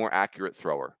confident, more accurate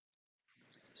thrower?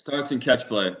 Starts in catch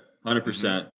play,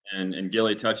 100%. And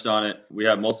Gilly touched on it. We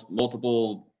have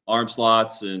multiple arm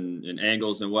slots and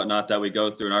angles and whatnot that we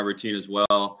go through in our routine as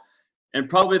well. And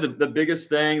probably the biggest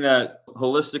thing that,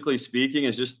 holistically speaking,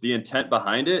 is just the intent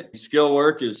behind it. Skill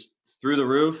work is through the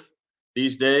roof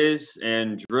these days,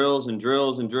 and drills and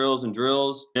drills and drills and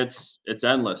drills. It's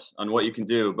endless on what you can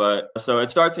do. But so it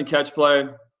starts in catch play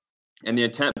and the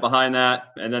intent behind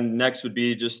that. And then next would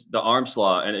be just the arm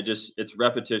slot. And it's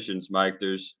repetitions, Mike.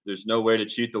 There's no way to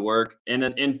cheat the work. And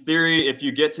in theory, if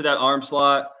you get to that arm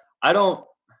slot, I don't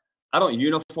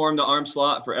uniform the arm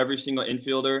slot for every single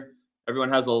infielder. Everyone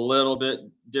has a little bit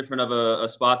different of a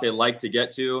spot they like to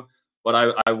get to,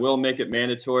 but I will make it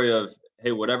mandatory of,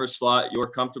 hey, whatever slot you're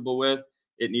comfortable with,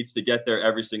 it needs to get there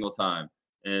every single time.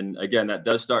 And again, that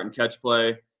does start in catch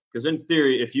play, because in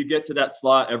theory, if you get to that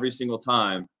slot every single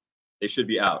time, they should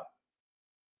be out.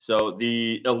 So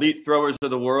the elite throwers of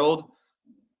the world,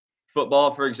 football,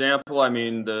 for example, I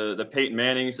mean, the Peyton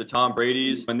Mannings, the Tom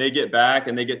Bradys, when they get back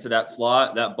and they get to that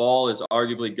slot, that ball is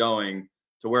arguably going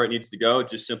to where it needs to go,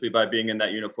 just simply by being in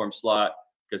that uniform slot,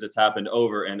 because it's happened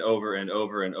over and over and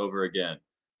over and over again.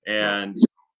 And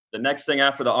The next thing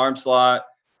after the arm slot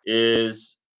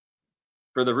is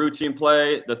for the routine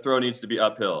play, the throw needs to be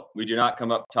uphill. We do not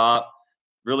come up top.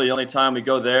 Really, the only time we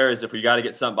go there is if we got to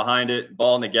get something behind it,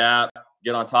 ball in the gap,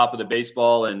 get on top of the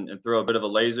baseball and throw a bit of a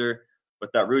laser.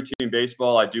 With that routine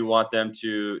baseball, I do want them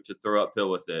to throw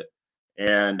uphill with it.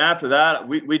 And after that,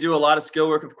 we do a lot of skill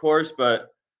work, of course, but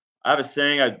I have a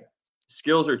saying,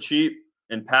 skills are cheap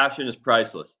and passion is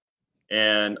priceless.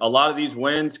 And a lot of these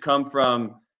wins come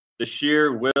from the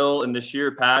sheer will and the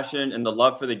sheer passion and the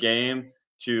love for the game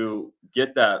to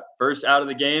get that first out of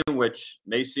the game, which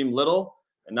may seem little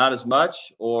and not as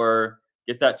much, or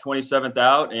get that 27th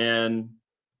out and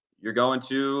you're going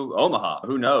to Omaha.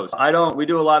 Who knows? We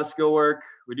do a lot of skill work.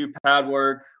 We do pad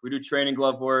work. We do training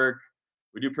glove work.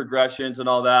 We do progressions and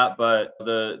all that. But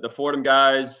the Fordham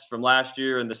guys from last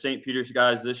year and the St. Peter's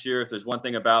guys this year, if there's one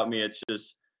thing about me, it's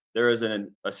just there is a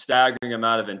staggering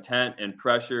amount of intent and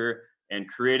pressure and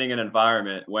creating an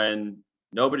environment when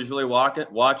nobody's really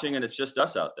watching and it's just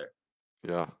us out there.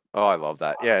 Yeah. Oh, I love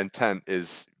that. Yeah. Intent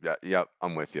is, yeah,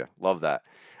 I'm with you. Love that.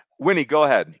 Winnie, go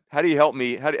ahead. How do you help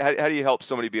me? How do you help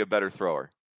somebody be a better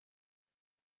thrower?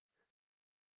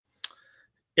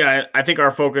 Yeah, I think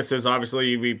our focus is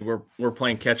obviously we're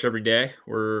playing catch every day.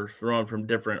 We're throwing from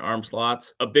different arm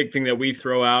slots. A big thing that we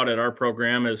throw out at our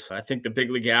program is I think the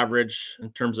big league average in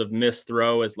terms of missed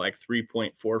throw is like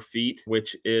 3.4 feet,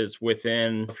 which is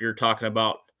within, if you're talking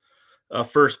about a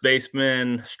first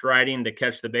baseman striding to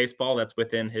catch the baseball, that's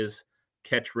within his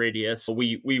catch radius.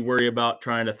 We worry about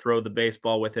trying to throw the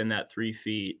baseball within that 3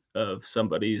 feet of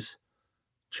somebody's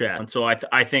chest. And so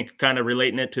I think kind of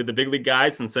relating it to the big league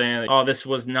guys and saying, oh, this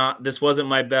wasn't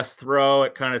my best throw.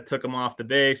 It kind of took them off the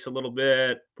base a little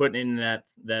bit. Putting in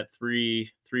that 3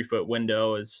 foot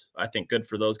window is, I think, good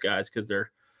for those guys because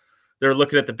they're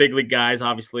looking at the big league guys,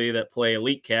 obviously, that play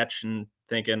elite catch and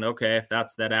thinking, okay, if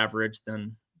that's that average,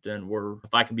 then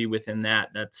if I can be within that,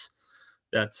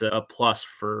 that's a plus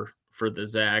for the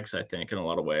Zags, I think, in a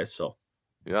lot of ways. So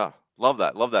yeah, love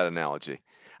that analogy.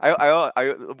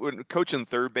 I when coaching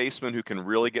third baseman who can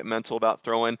really get mental about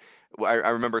throwing, I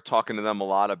remember talking to them a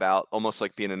lot about almost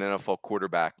like being an NFL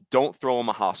quarterback. Don't throw him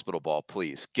a hospital ball,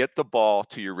 please. Get the ball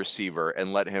to your receiver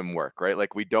and let him work, right?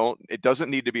 Like it doesn't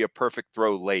need to be a perfect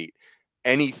throw late.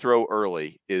 Any throw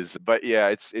early is, but yeah,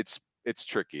 it's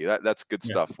tricky. That's good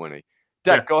stuff, Winnie.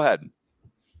 Deck, go ahead.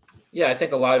 Yeah, I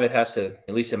think a lot of it has to,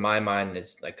 at least in my mind,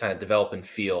 is like kind of develop and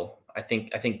feel. I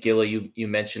think Gilly, you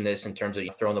mentioned this in terms of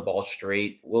throwing the ball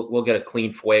straight. We'll get a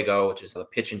clean fuego, which is a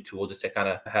pitching tool, just to kind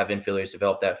of have infielders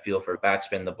develop that feel for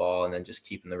backspin the ball and then just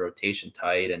keeping the rotation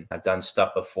tight. And I've done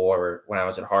stuff before when I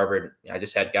was at Harvard. I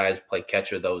just had guys play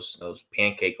catch with those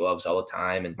pancake gloves all the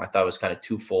time, and I thought it was kind of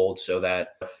twofold, so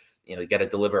that you got to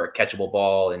deliver a catchable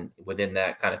ball and within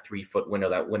that kind of 3 foot window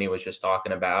that Winnie was just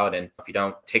talking about. And if you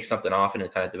don't take something off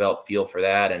and kind of develop feel for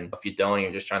that, and if you don't,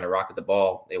 you're just trying to rocket the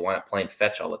ball, they wind up playing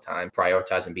fetch all the time,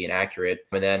 prioritizing being accurate.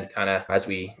 And then kind of as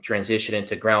we transition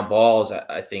into ground balls,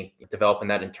 I think developing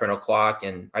that internal clock.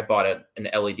 And I bought an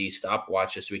LED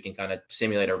stopwatch just so we can kind of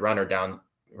simulate a running down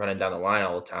the line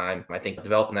all the time. I think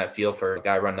developing that feel for a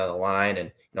guy running down the line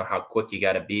and how quick you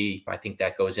got to be, I think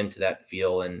that goes into that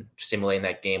feel, and simulating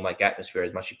that game like atmosphere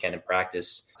as much as you can in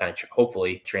practice kind of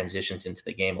hopefully transitions into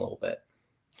the game a little bit.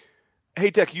 Hey,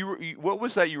 Deck, what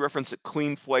was that you referenced at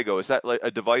Clean Fuego? Is that like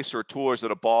a device or a tool, or is it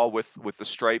a ball with the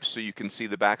stripes so you can see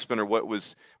the backspin, or what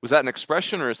was that an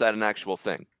expression or is that an actual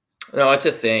thing? No, it's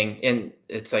a thing, and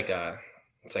it's like a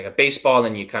baseball,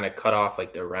 and then you kind of cut off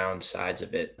like the round sides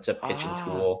of it. It's a pitching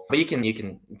tool, but you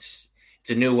can it's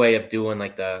a new way of doing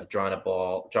like the drawing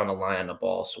a line on a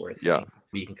ball sort of thing. Yeah.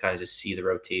 You can kind of just see the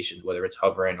rotations, whether it's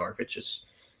hovering or if it's just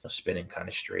spinning kind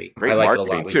of straight. Great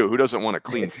marketing too. Who doesn't want a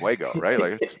Clean Fuego, right?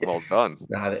 Like, it's well done.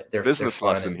 They're business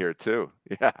lesson here too.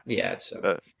 Yeah. Yeah.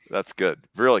 That's good.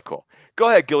 Really cool. Go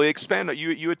ahead, Gilly. Expand.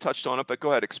 You had touched on it, but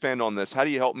go ahead. Expand on this. How do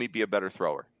you help me be a better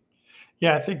thrower?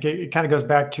 Yeah, I think it kind of goes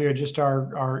back to just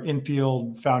our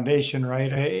infield foundation,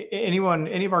 right? Any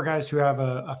of our guys who have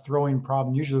a throwing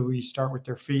problem, usually we start with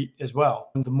their feet as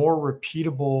well. And the more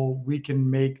repeatable we can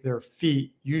make their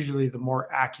feet, usually the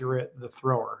more accurate the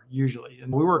thrower, usually.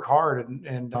 And we work hard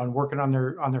and on working on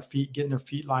their feet, getting their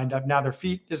feet lined up. Now, their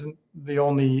feet isn't the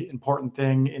only important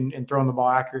thing in throwing the ball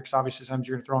accurate, because obviously sometimes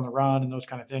you're going to throw on the run and those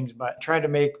kind of things, but trying to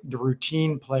make the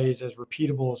routine plays as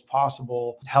repeatable as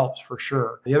possible helps for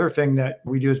sure. The other thing that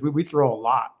we do is we throw a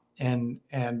lot. And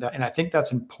I think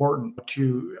that's important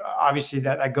to, obviously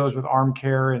that goes with arm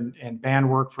care and band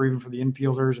work for the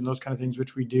infielders and those kind of things,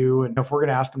 which we do. And if we're going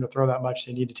to ask them to throw that much,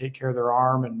 they need to take care of their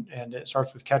arm. And it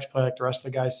starts with catch play, like the rest of the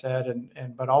guys said.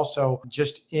 But also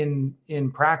just in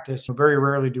practice, very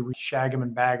rarely do we shag them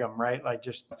and bag them, right? Like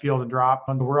just field and drop.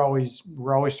 And we're always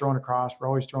throwing across. We're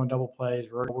always throwing double plays.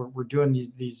 We're doing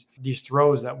these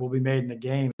throws that will be made in the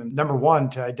game. And number one,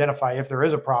 to identify if there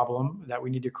is a problem that we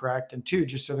need to correct, and two,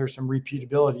 just so there's some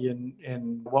repeatability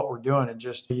in what we're doing, and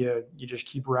just you just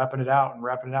keep repping it out.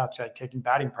 It's like taking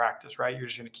batting practice, right? You're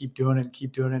just going to keep doing it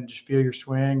and just feel your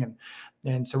swing.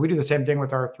 And so we do the same thing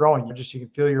with our throwing. You can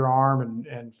feel your arm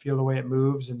and feel the way it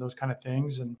moves and those kind of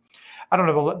things. And I don't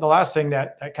know, the last thing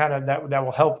that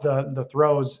will help the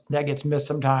throws that gets missed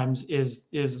sometimes is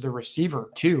the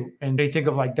receiver too. And they think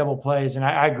of like double plays, and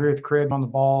I agree with Cribb on the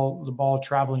ball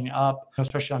traveling up,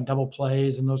 especially on double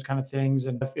plays and those kind of things.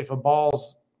 And if a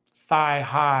ball's thigh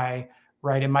high,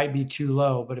 right, it might be too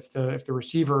low, but if the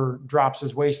receiver drops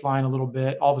his waistline a little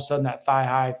bit, all of a sudden that thigh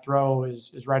high throw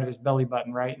is right at his belly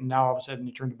button, right? And now all of a sudden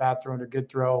you turn a bad throw into a good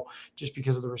throw just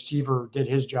because of the receiver did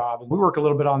his job. And we work a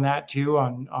little bit on that too,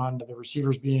 on the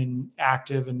receivers being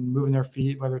active and moving their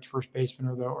feet, whether it's first baseman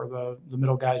or the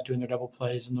middle guys doing their double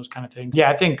plays and those kind of things. Yeah,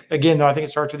 I think it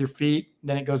starts with your feet.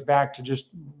 Then it goes back to just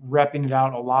repping it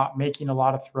out a lot, making a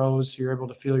lot of throws so you're able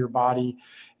to feel your body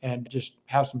and just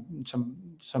have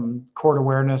some court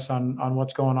awareness on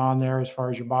what's going on there as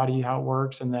far as your body, how it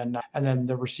works. And then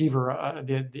the receiver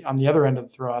on the other end of the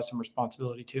throw has some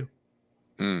responsibility too.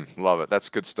 Love it. That's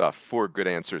good stuff. 4 good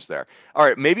answers there. All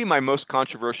right. Maybe my most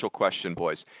controversial question,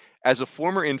 boys. As a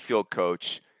former infield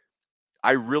coach,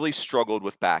 I really struggled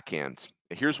with backhand.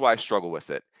 Here's why I struggle with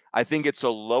it. I think it's a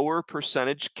lower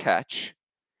percentage catch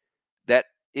that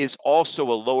is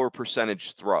also a lower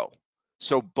percentage throw.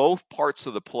 So both parts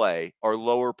of the play are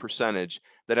lower percentage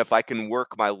than if I can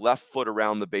work my left foot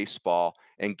around the baseball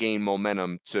and gain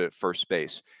momentum to first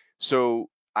base.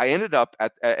 So I ended up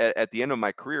at the end of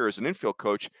my career as an infield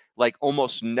coach, like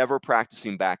almost never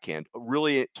practicing backhand,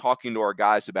 really talking to our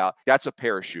guys about that's a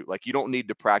parachute. Like you don't need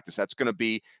to practice. That's going to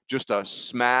be just a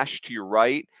smash to your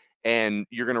right and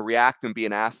you're going to react and be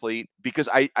an athlete, because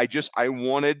I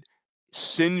wanted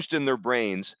singed in their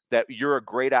brains that you're a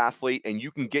great athlete and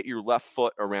you can get your left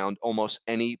foot around almost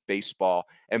any baseball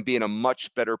and be in a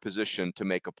much better position to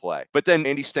make a play. But then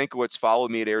Andy Stankiewicz followed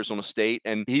me at Arizona State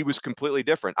and he was completely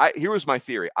different. Here was my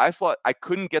theory. I thought I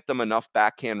couldn't get them enough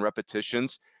backhand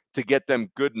repetitions to get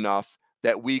them good enough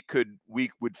that we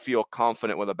would feel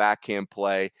confident with a backhand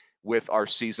play with our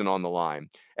season on the line.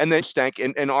 And then Stank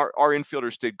and our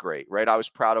infielders did great, right? I was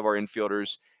proud of our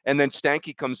infielders. And then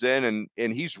Stanky comes in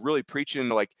and he's really preaching,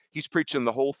 like he's preaching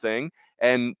the whole thing.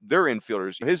 And his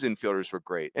infielders were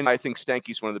great. And I think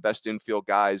Stanky's one of the best infield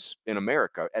guys in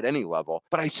America at any level.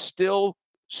 But I still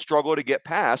struggle to get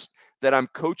past that I'm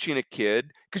coaching a kid,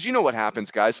 because you know what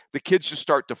happens, guys. The kids just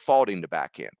start defaulting to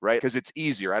backhand, right? Because it's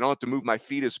easier. I don't have to move my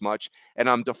feet as much, and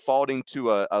I'm defaulting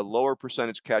to a lower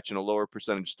percentage catch and a lower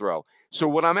percentage throw. So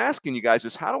what I'm asking you guys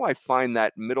is, how do I find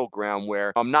that middle ground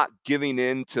where I'm not giving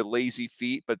in to lazy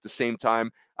feet, but at the same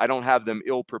time, I don't have them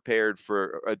ill prepared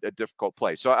for a difficult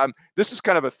play? So this is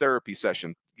kind of a therapy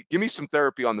session. Give me some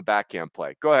therapy on the backhand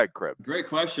play. Go ahead, Cribb. Great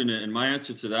question. And my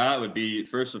answer to that would be,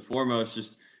 first and foremost,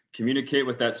 just communicate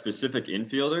with that specific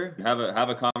infielder. Have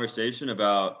a conversation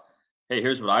about, hey,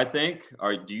 here's what I think.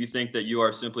 Do you think that you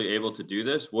are simply able to do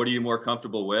this? What are you more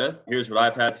comfortable with? Here's what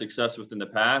I've had success with in the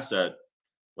past at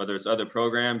whether it's other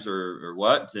programs or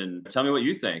what, and tell me what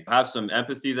you think. Have some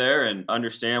empathy there and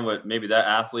understand what maybe that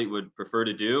athlete would prefer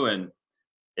to do. And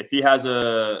if he has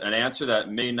an answer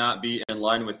that may not be in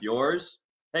line with yours,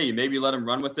 hey, you maybe let him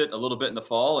run with it a little bit in the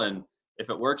fall. And if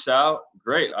it works out,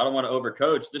 great. I don't want to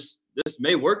overcoach. This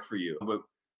may work for you. But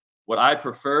what I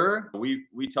prefer,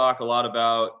 we talk a lot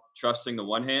about trusting the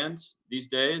one hand these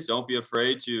days. Don't be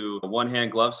afraid to the one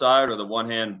hand glove side or the one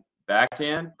hand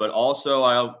backhand. But also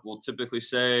I will typically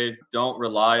say, don't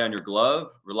rely on your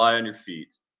glove, rely on your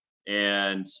feet.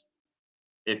 And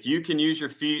if you can use your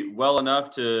feet well enough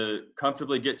to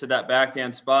comfortably get to that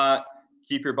backhand spot,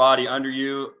 keep your body under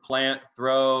you, plant,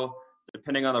 throw,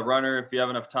 depending on the runner, if you have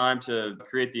enough time to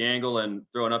create the angle and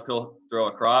throw an uphill throw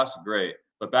across, great.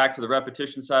 But back to the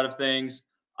repetition side of things,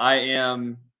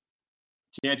 to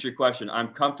answer your question, I'm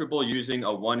comfortable using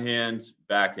a one-hand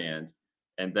backhand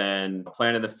and then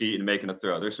planting the feet and making a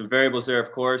throw. There's some variables there,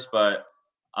 of course, but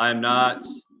I'm not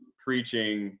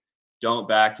preaching don't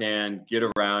backhand, get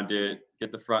around it,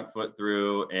 get the front foot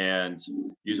through, and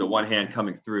use a one hand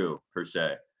coming through, per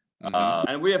se.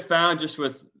 And we have found just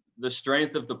with the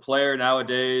strength of the player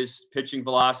nowadays, pitching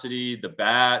velocity, the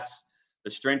bats,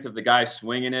 the strength of the guy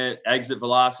swinging it, exit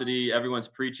velocity. Everyone's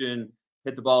preaching,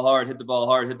 hit the ball hard, hit the ball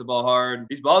hard, hit the ball hard.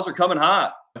 These balls are coming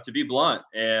hot, to be blunt.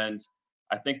 And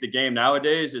I think the game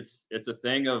nowadays, it's a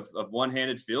thing of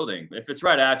one-handed fielding. If it's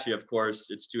right at you, of course,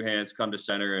 it's two hands, come to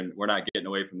center, and we're not getting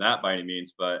away from that by any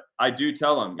means. But I do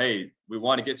tell them, hey, we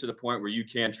want to get to the point where you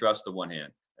can trust the one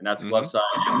hand, and that's glove side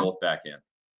and both backhand.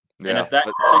 Yeah. And if that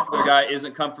particular guy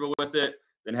isn't comfortable with it,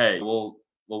 then hey, we'll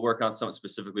work on something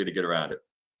specifically to get around it.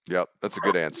 Yep, that's a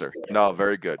good answer. No,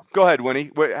 very good. Go ahead,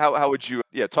 Winnie. How would you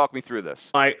talk me through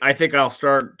this? I think I'll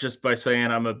start just by saying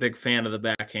I'm a big fan of the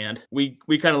backhand. We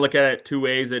kind of look at it two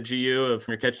ways at GU. If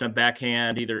you're catching a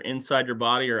backhand either inside your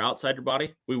body or outside your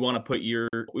body, we want to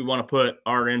put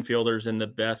our infielders in the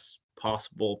best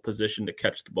possible position to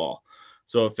catch the ball.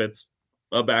 So if it's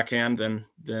a backhand,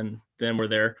 then we're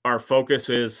there. Our focus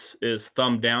is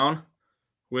thumb down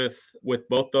with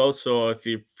both those. So if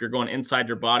you're going inside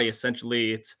your body,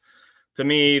 essentially it's, to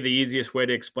me, the easiest way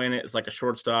to explain it is like a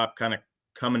shortstop kind of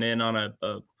coming in on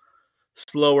a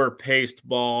slower paced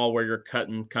ball where you're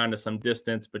cutting kind of some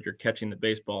distance, but you're catching the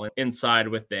baseball inside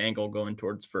with the angle going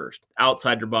towards first.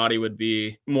 Outside your body would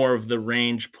be more of the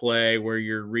range play where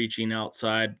you're reaching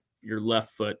outside your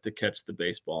left foot to catch the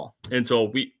baseball. And so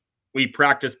we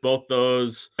practice both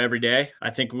those every day. I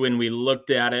think when we looked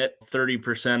at it,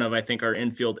 30% of, I think, our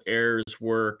infield errors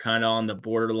were kind of on the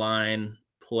borderline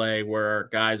play where our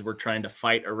guys were trying to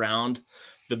fight around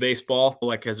the baseball.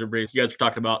 Like as you guys were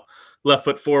talking about left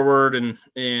foot forward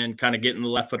and kind of getting the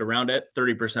left foot around it,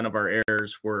 30% of our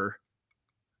errors were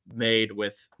made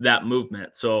with that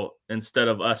movement. So instead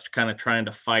of us kind of trying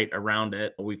to fight around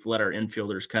it, we've let our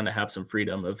infielders kind of have some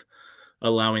freedom of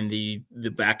allowing the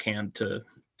backhand to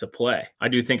play. I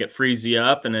do think it frees you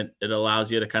up and it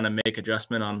allows you to kind of make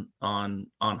adjustment on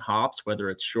hops, whether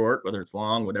it's short, whether it's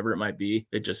long, whatever it might be.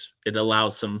 It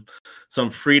allows some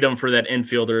freedom for that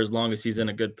infielder as long as he's in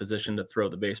a good position to throw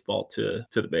the baseball to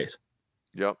the base.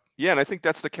 Yep. Yeah, and I think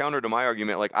that's the counter to my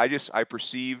argument. Like I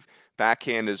perceive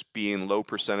backhand as being low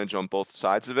percentage on both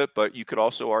sides of it, but you could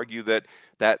also argue that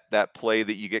play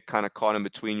that you get kind of caught in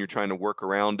between, you're trying to work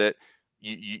around it.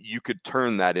 You could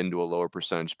turn that into a lower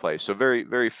percentage play. So very,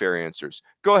 very fair answers.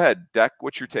 Go ahead, Deck.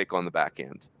 What's your take on the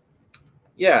backhand?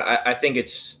 Yeah, I think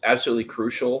it's absolutely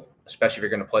crucial, especially if you're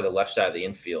going to play the left side of the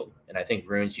infield. And I think,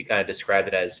 Runes, you kind of described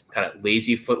it as kind of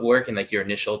lazy footwork in like your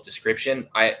initial description.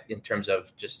 In terms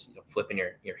of just flipping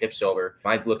your hips over,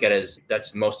 I look at it as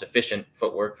that's the most efficient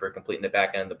footwork for completing the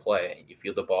back end of the play. You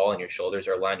feel the ball and your shoulders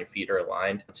are aligned, your feet are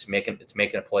aligned. It's making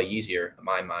a play easier in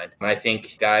my mind. And I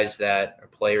think guys that are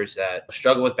players that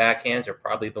struggle with backhands are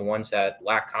probably the ones that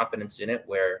lack confidence in it,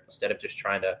 where instead of just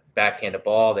trying to backhand a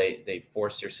ball, they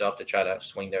force themselves to try to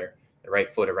swing the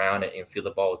right foot around it and feel the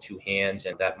ball with two hands,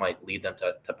 and that might lead them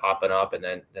to popping up, and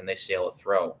then they sail a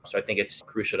throw. So I think it's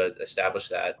crucial to establish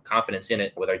that confidence in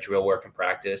it with our drill work and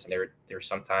practice. And there's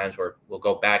some times where we'll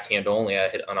go backhand only,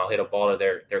 I'll hit a ball to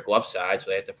their glove side,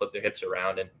 so they have to flip their hips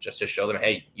around, and just to show them,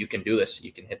 hey, you can do this,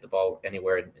 you can hit the ball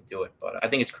anywhere and do it. But I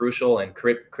think it's crucial. And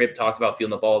Crib talked about feeling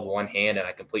the ball with one hand, and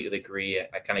I completely agree.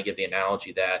 I kind of give the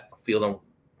analogy that feeling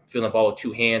the ball with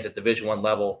two hands at Division I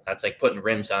level, that's like putting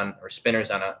rims on or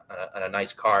spinners on a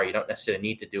nice car. You don't necessarily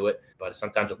need to do it, but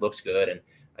sometimes it looks good. And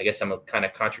I guess I'm kind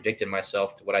of contradicting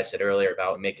myself to what I said earlier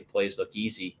about making plays look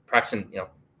easy. Practicing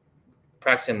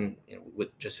with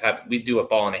we do a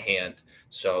ball in a hand,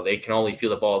 so they can only feel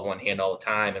the ball with one hand all the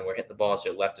time, and we're hitting the balls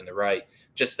to the left and the right.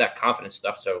 Just that confidence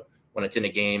stuff. So when it's in a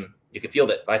game, you can feel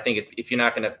it. But I think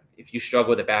if you struggle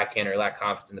with a backhand or lack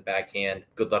confidence in the backhand,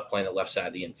 good luck playing the left side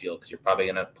of the infield, because you're probably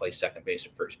going to play second base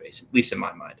or first base, at least in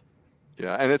my mind.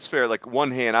 Yeah, and it's fair. Like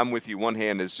one hand, I'm with you. One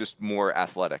hand is just more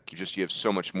athletic. You have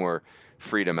so much more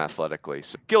freedom athletically.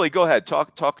 So Gilly, go ahead.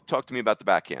 Talk to me about the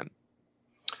backhand.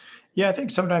 Yeah, I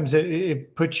think sometimes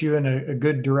it puts you in a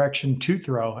good direction to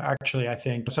throw. Actually, I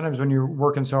think sometimes when you're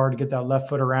working so hard to get that left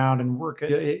foot around and work,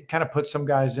 it kind of puts some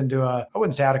guys into I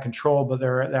wouldn't say out of control, but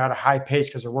they're at a high pace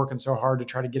because they're working so hard to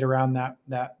try to get around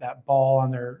that ball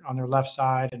on their left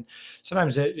side. And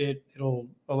sometimes it'll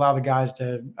allow the guys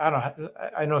to,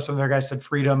 I know some of their guys said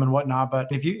freedom and whatnot, but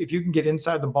if you can get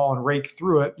inside the ball and rake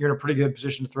through it, you're in a pretty good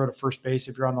position to throw to first base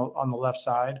if you're on the left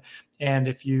side. And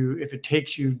if it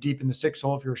takes you deep in the six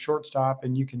hole, if you're a shortstop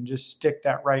and you can just stick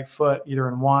that right foot either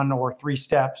in one or three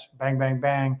steps, bang, bang,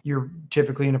 bang, you're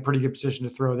typically in a pretty good position to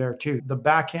throw there too. The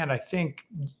backhand, I think,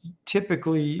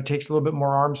 typically takes a little bit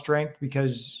more arm strength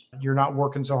because you're not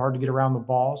working so hard to get around the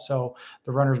ball. So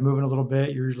the runner's moving a little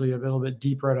bit, you're usually a little bit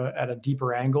deeper at a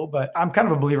deeper angle. But I'm kind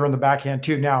of a believer in the backhand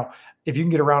too. Now, if you can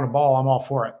get around a ball, I'm all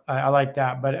for it. I like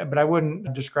that, but I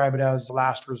wouldn't describe it as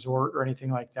last resort or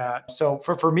anything like that. So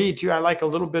for me too, I like a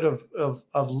little bit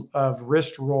of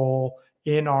wrist roll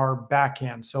in our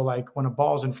backhand. So like when a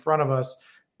ball's in front of us,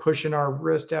 pushing our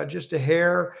wrist out just a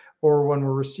hair, or when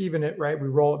we're receiving it, right, we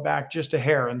roll it back just a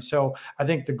hair. And so I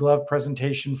think the glove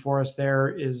presentation for us there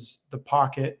is the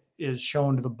pocket is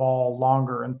shown to the ball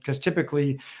longer. And because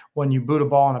typically when you boot a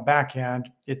ball on a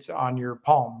backhand, it's on your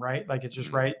palm, right? Like it's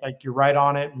just right, like you're right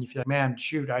on it and you feel like, man,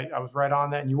 shoot, I was right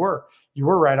on that. And you were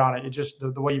right on it. It just,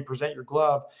 the way you present your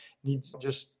glove needs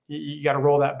just, you got to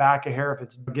roll that back a hair if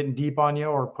it's getting deep on you,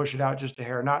 or push it out just a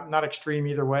hair. Not extreme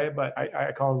either way, but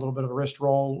I call it a little bit of a wrist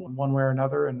roll one way or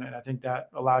another. And I think that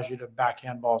allows you to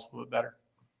backhand balls a little bit better.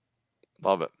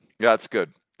 Love it. Yeah, that's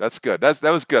good. That's good. That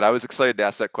was good. I was excited to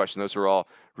ask that question. Those were all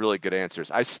really good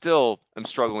answers. I still am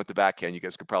struggling with the backhand. You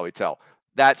guys could probably tell.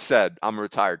 That said, I'm a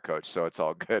retired coach, so it's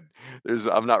all good.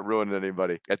 I'm not ruining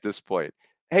anybody at this point.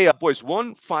 Hey, boys,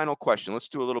 one final question. Let's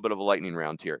do a little bit of a lightning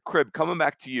round here. Crib, coming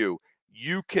back to you.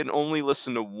 You can only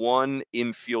listen to one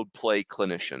infield play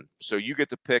clinician. So you get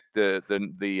to pick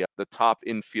the top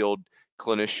infield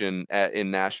clinician in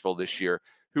Nashville this year.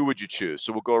 Who would you choose?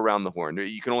 So we'll go around the horn.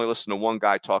 You can only listen to one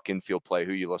guy talk infield play.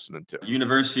 Who are you listening to?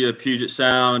 University of Puget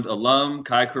Sound alum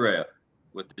Kai Correa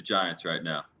with the Giants right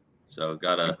now. So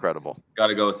incredible.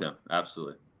 Gotta go with him.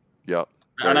 Absolutely. Yep.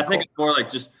 And I think it's more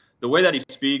like just the way that he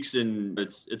speaks, and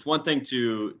it's one thing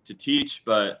to teach,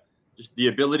 but just the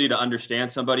ability to understand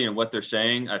somebody and what they're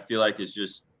saying, I feel like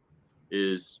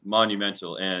is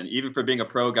monumental. And even for being a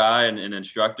pro guy and an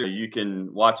instructor, you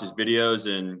can watch his videos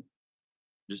and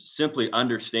just simply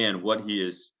understand what he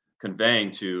is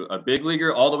conveying to a big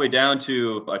leaguer all the way down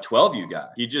to a 12U guy.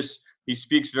 He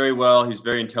speaks very well. He's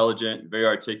very intelligent, very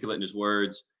articulate in his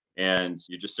words, and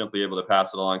you're just simply able to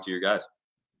pass it along to your guys.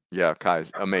 Yeah,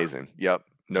 Kai's amazing. Yep,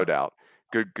 no doubt.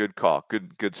 Good call.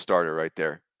 Good starter right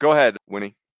there. Go ahead,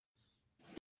 Winnie.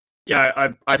 Yeah,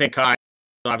 I think Kai is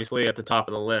obviously at the top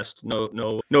of the list.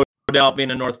 No doubt,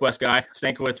 being a Northwest guy.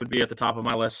 Stankiewicz would be at the top of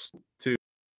my list too,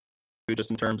 just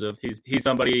in terms of he's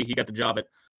somebody, he got the job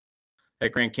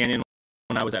at Grand Canyon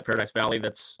when I was at Paradise Valley.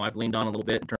 That's I've leaned on a little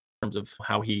bit in terms of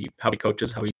how he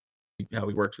coaches, how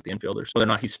he works with the infielders. Whether or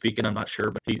not he's speaking, I'm not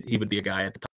sure, but he would be a guy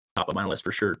at the top of my list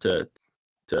for sure to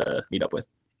meet up with.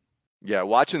 Yeah,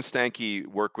 watching Stanky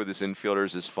work with his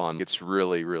infielders is fun. It's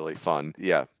really, really fun.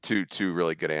 Yeah, two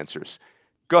really good answers.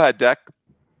 Go ahead, Deck.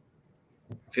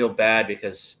 I feel bad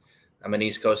because I'm an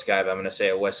East Coast guy, but I'm going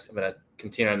to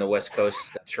continue on the West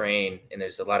Coast train, and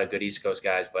there's a lot of good East Coast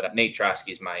guys, but Nate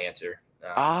Trotsky is my answer.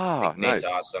 Nate's nice.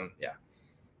 Awesome. Yeah.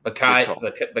 But Kai,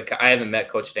 but I haven't met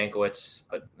Coach Stankiewicz,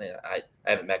 but I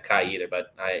haven't met Kai either,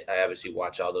 but I obviously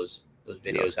watch all those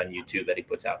videos on YouTube that he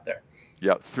puts out there.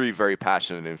 Yeah, three very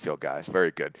passionate infield guys.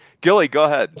 Very good. Gilly, go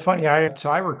ahead. It's funny.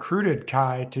 I recruited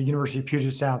Kai to University of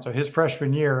Puget Sound. So his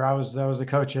freshman year, I was the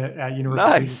coach at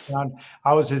University of Puget Sound.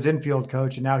 I was his infield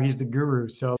coach, and now he's the guru.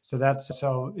 So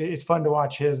it's fun to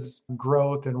watch his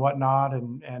growth and whatnot.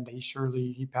 And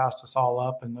he passed us all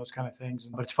up and those kind of things.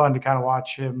 But it's fun to kind of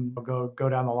watch him go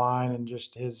down the line and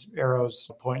just his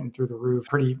arrows pointing through the roof.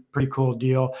 Pretty cool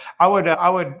deal. I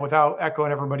would without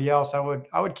echoing everybody else,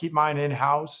 I would keep mine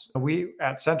in-house. We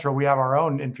at Central, we have our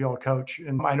own infield coach,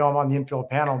 and I know I'm on the infield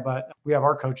panel, but we have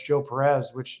our coach Joe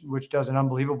Perez, which does an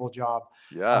unbelievable job.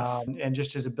 Yes, and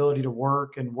just his ability to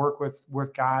work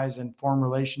with guys and form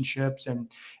relationships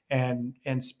and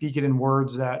speak it in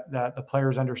words that the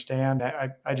players understand.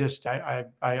 I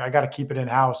got to keep it in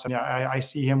house. I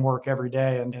see him work every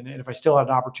day, and if I still had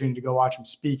an opportunity to go watch him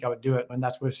speak, I would do it. And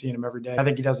that's with seeing him every day. I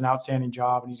think he does an outstanding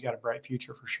job, and he's got a bright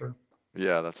future for sure.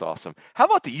 Yeah, that's awesome. How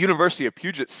about the University of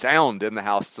Puget Sound in the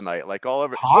house tonight? Like all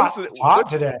over. It's hot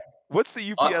today. What's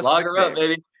the UPS Logger nickname? up,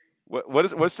 baby.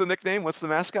 What's the nickname? What's the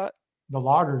mascot? The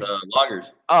Loggers.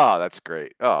 Loggers. Oh, that's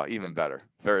great. Oh, even better.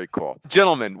 Very cool.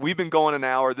 Gentlemen, we've been going an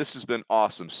hour. This has been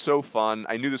awesome. So fun.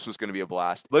 I knew this was going to be a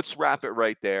blast. Let's wrap it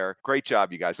right there. Great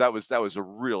job, you guys. That was a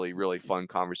really, really fun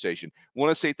conversation.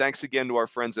 Want to say thanks again to our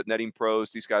friends at Netting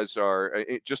Pros. These guys are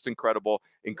just incredible.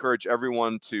 Encourage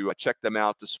everyone to check them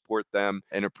out, to support them,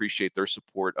 and appreciate their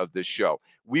support of this show.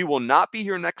 We will not be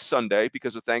here next Sunday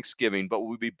because of Thanksgiving, but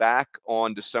we'll be back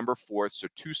on December 4th. So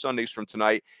 2 Sundays from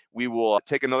tonight, we will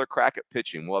take another crack at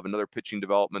pitching. We'll have another pitching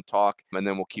development talk, and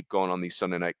then we'll keep going on these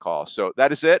Sunday night calls. So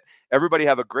that is it. Everybody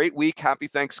have a great week. Happy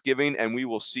Thanksgiving, and we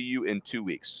will see you in 2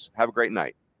 weeks. Have a great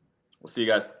night. We'll see you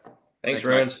guys. Thanks,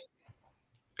 Ruins.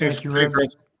 Thank you,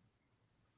 Ruins.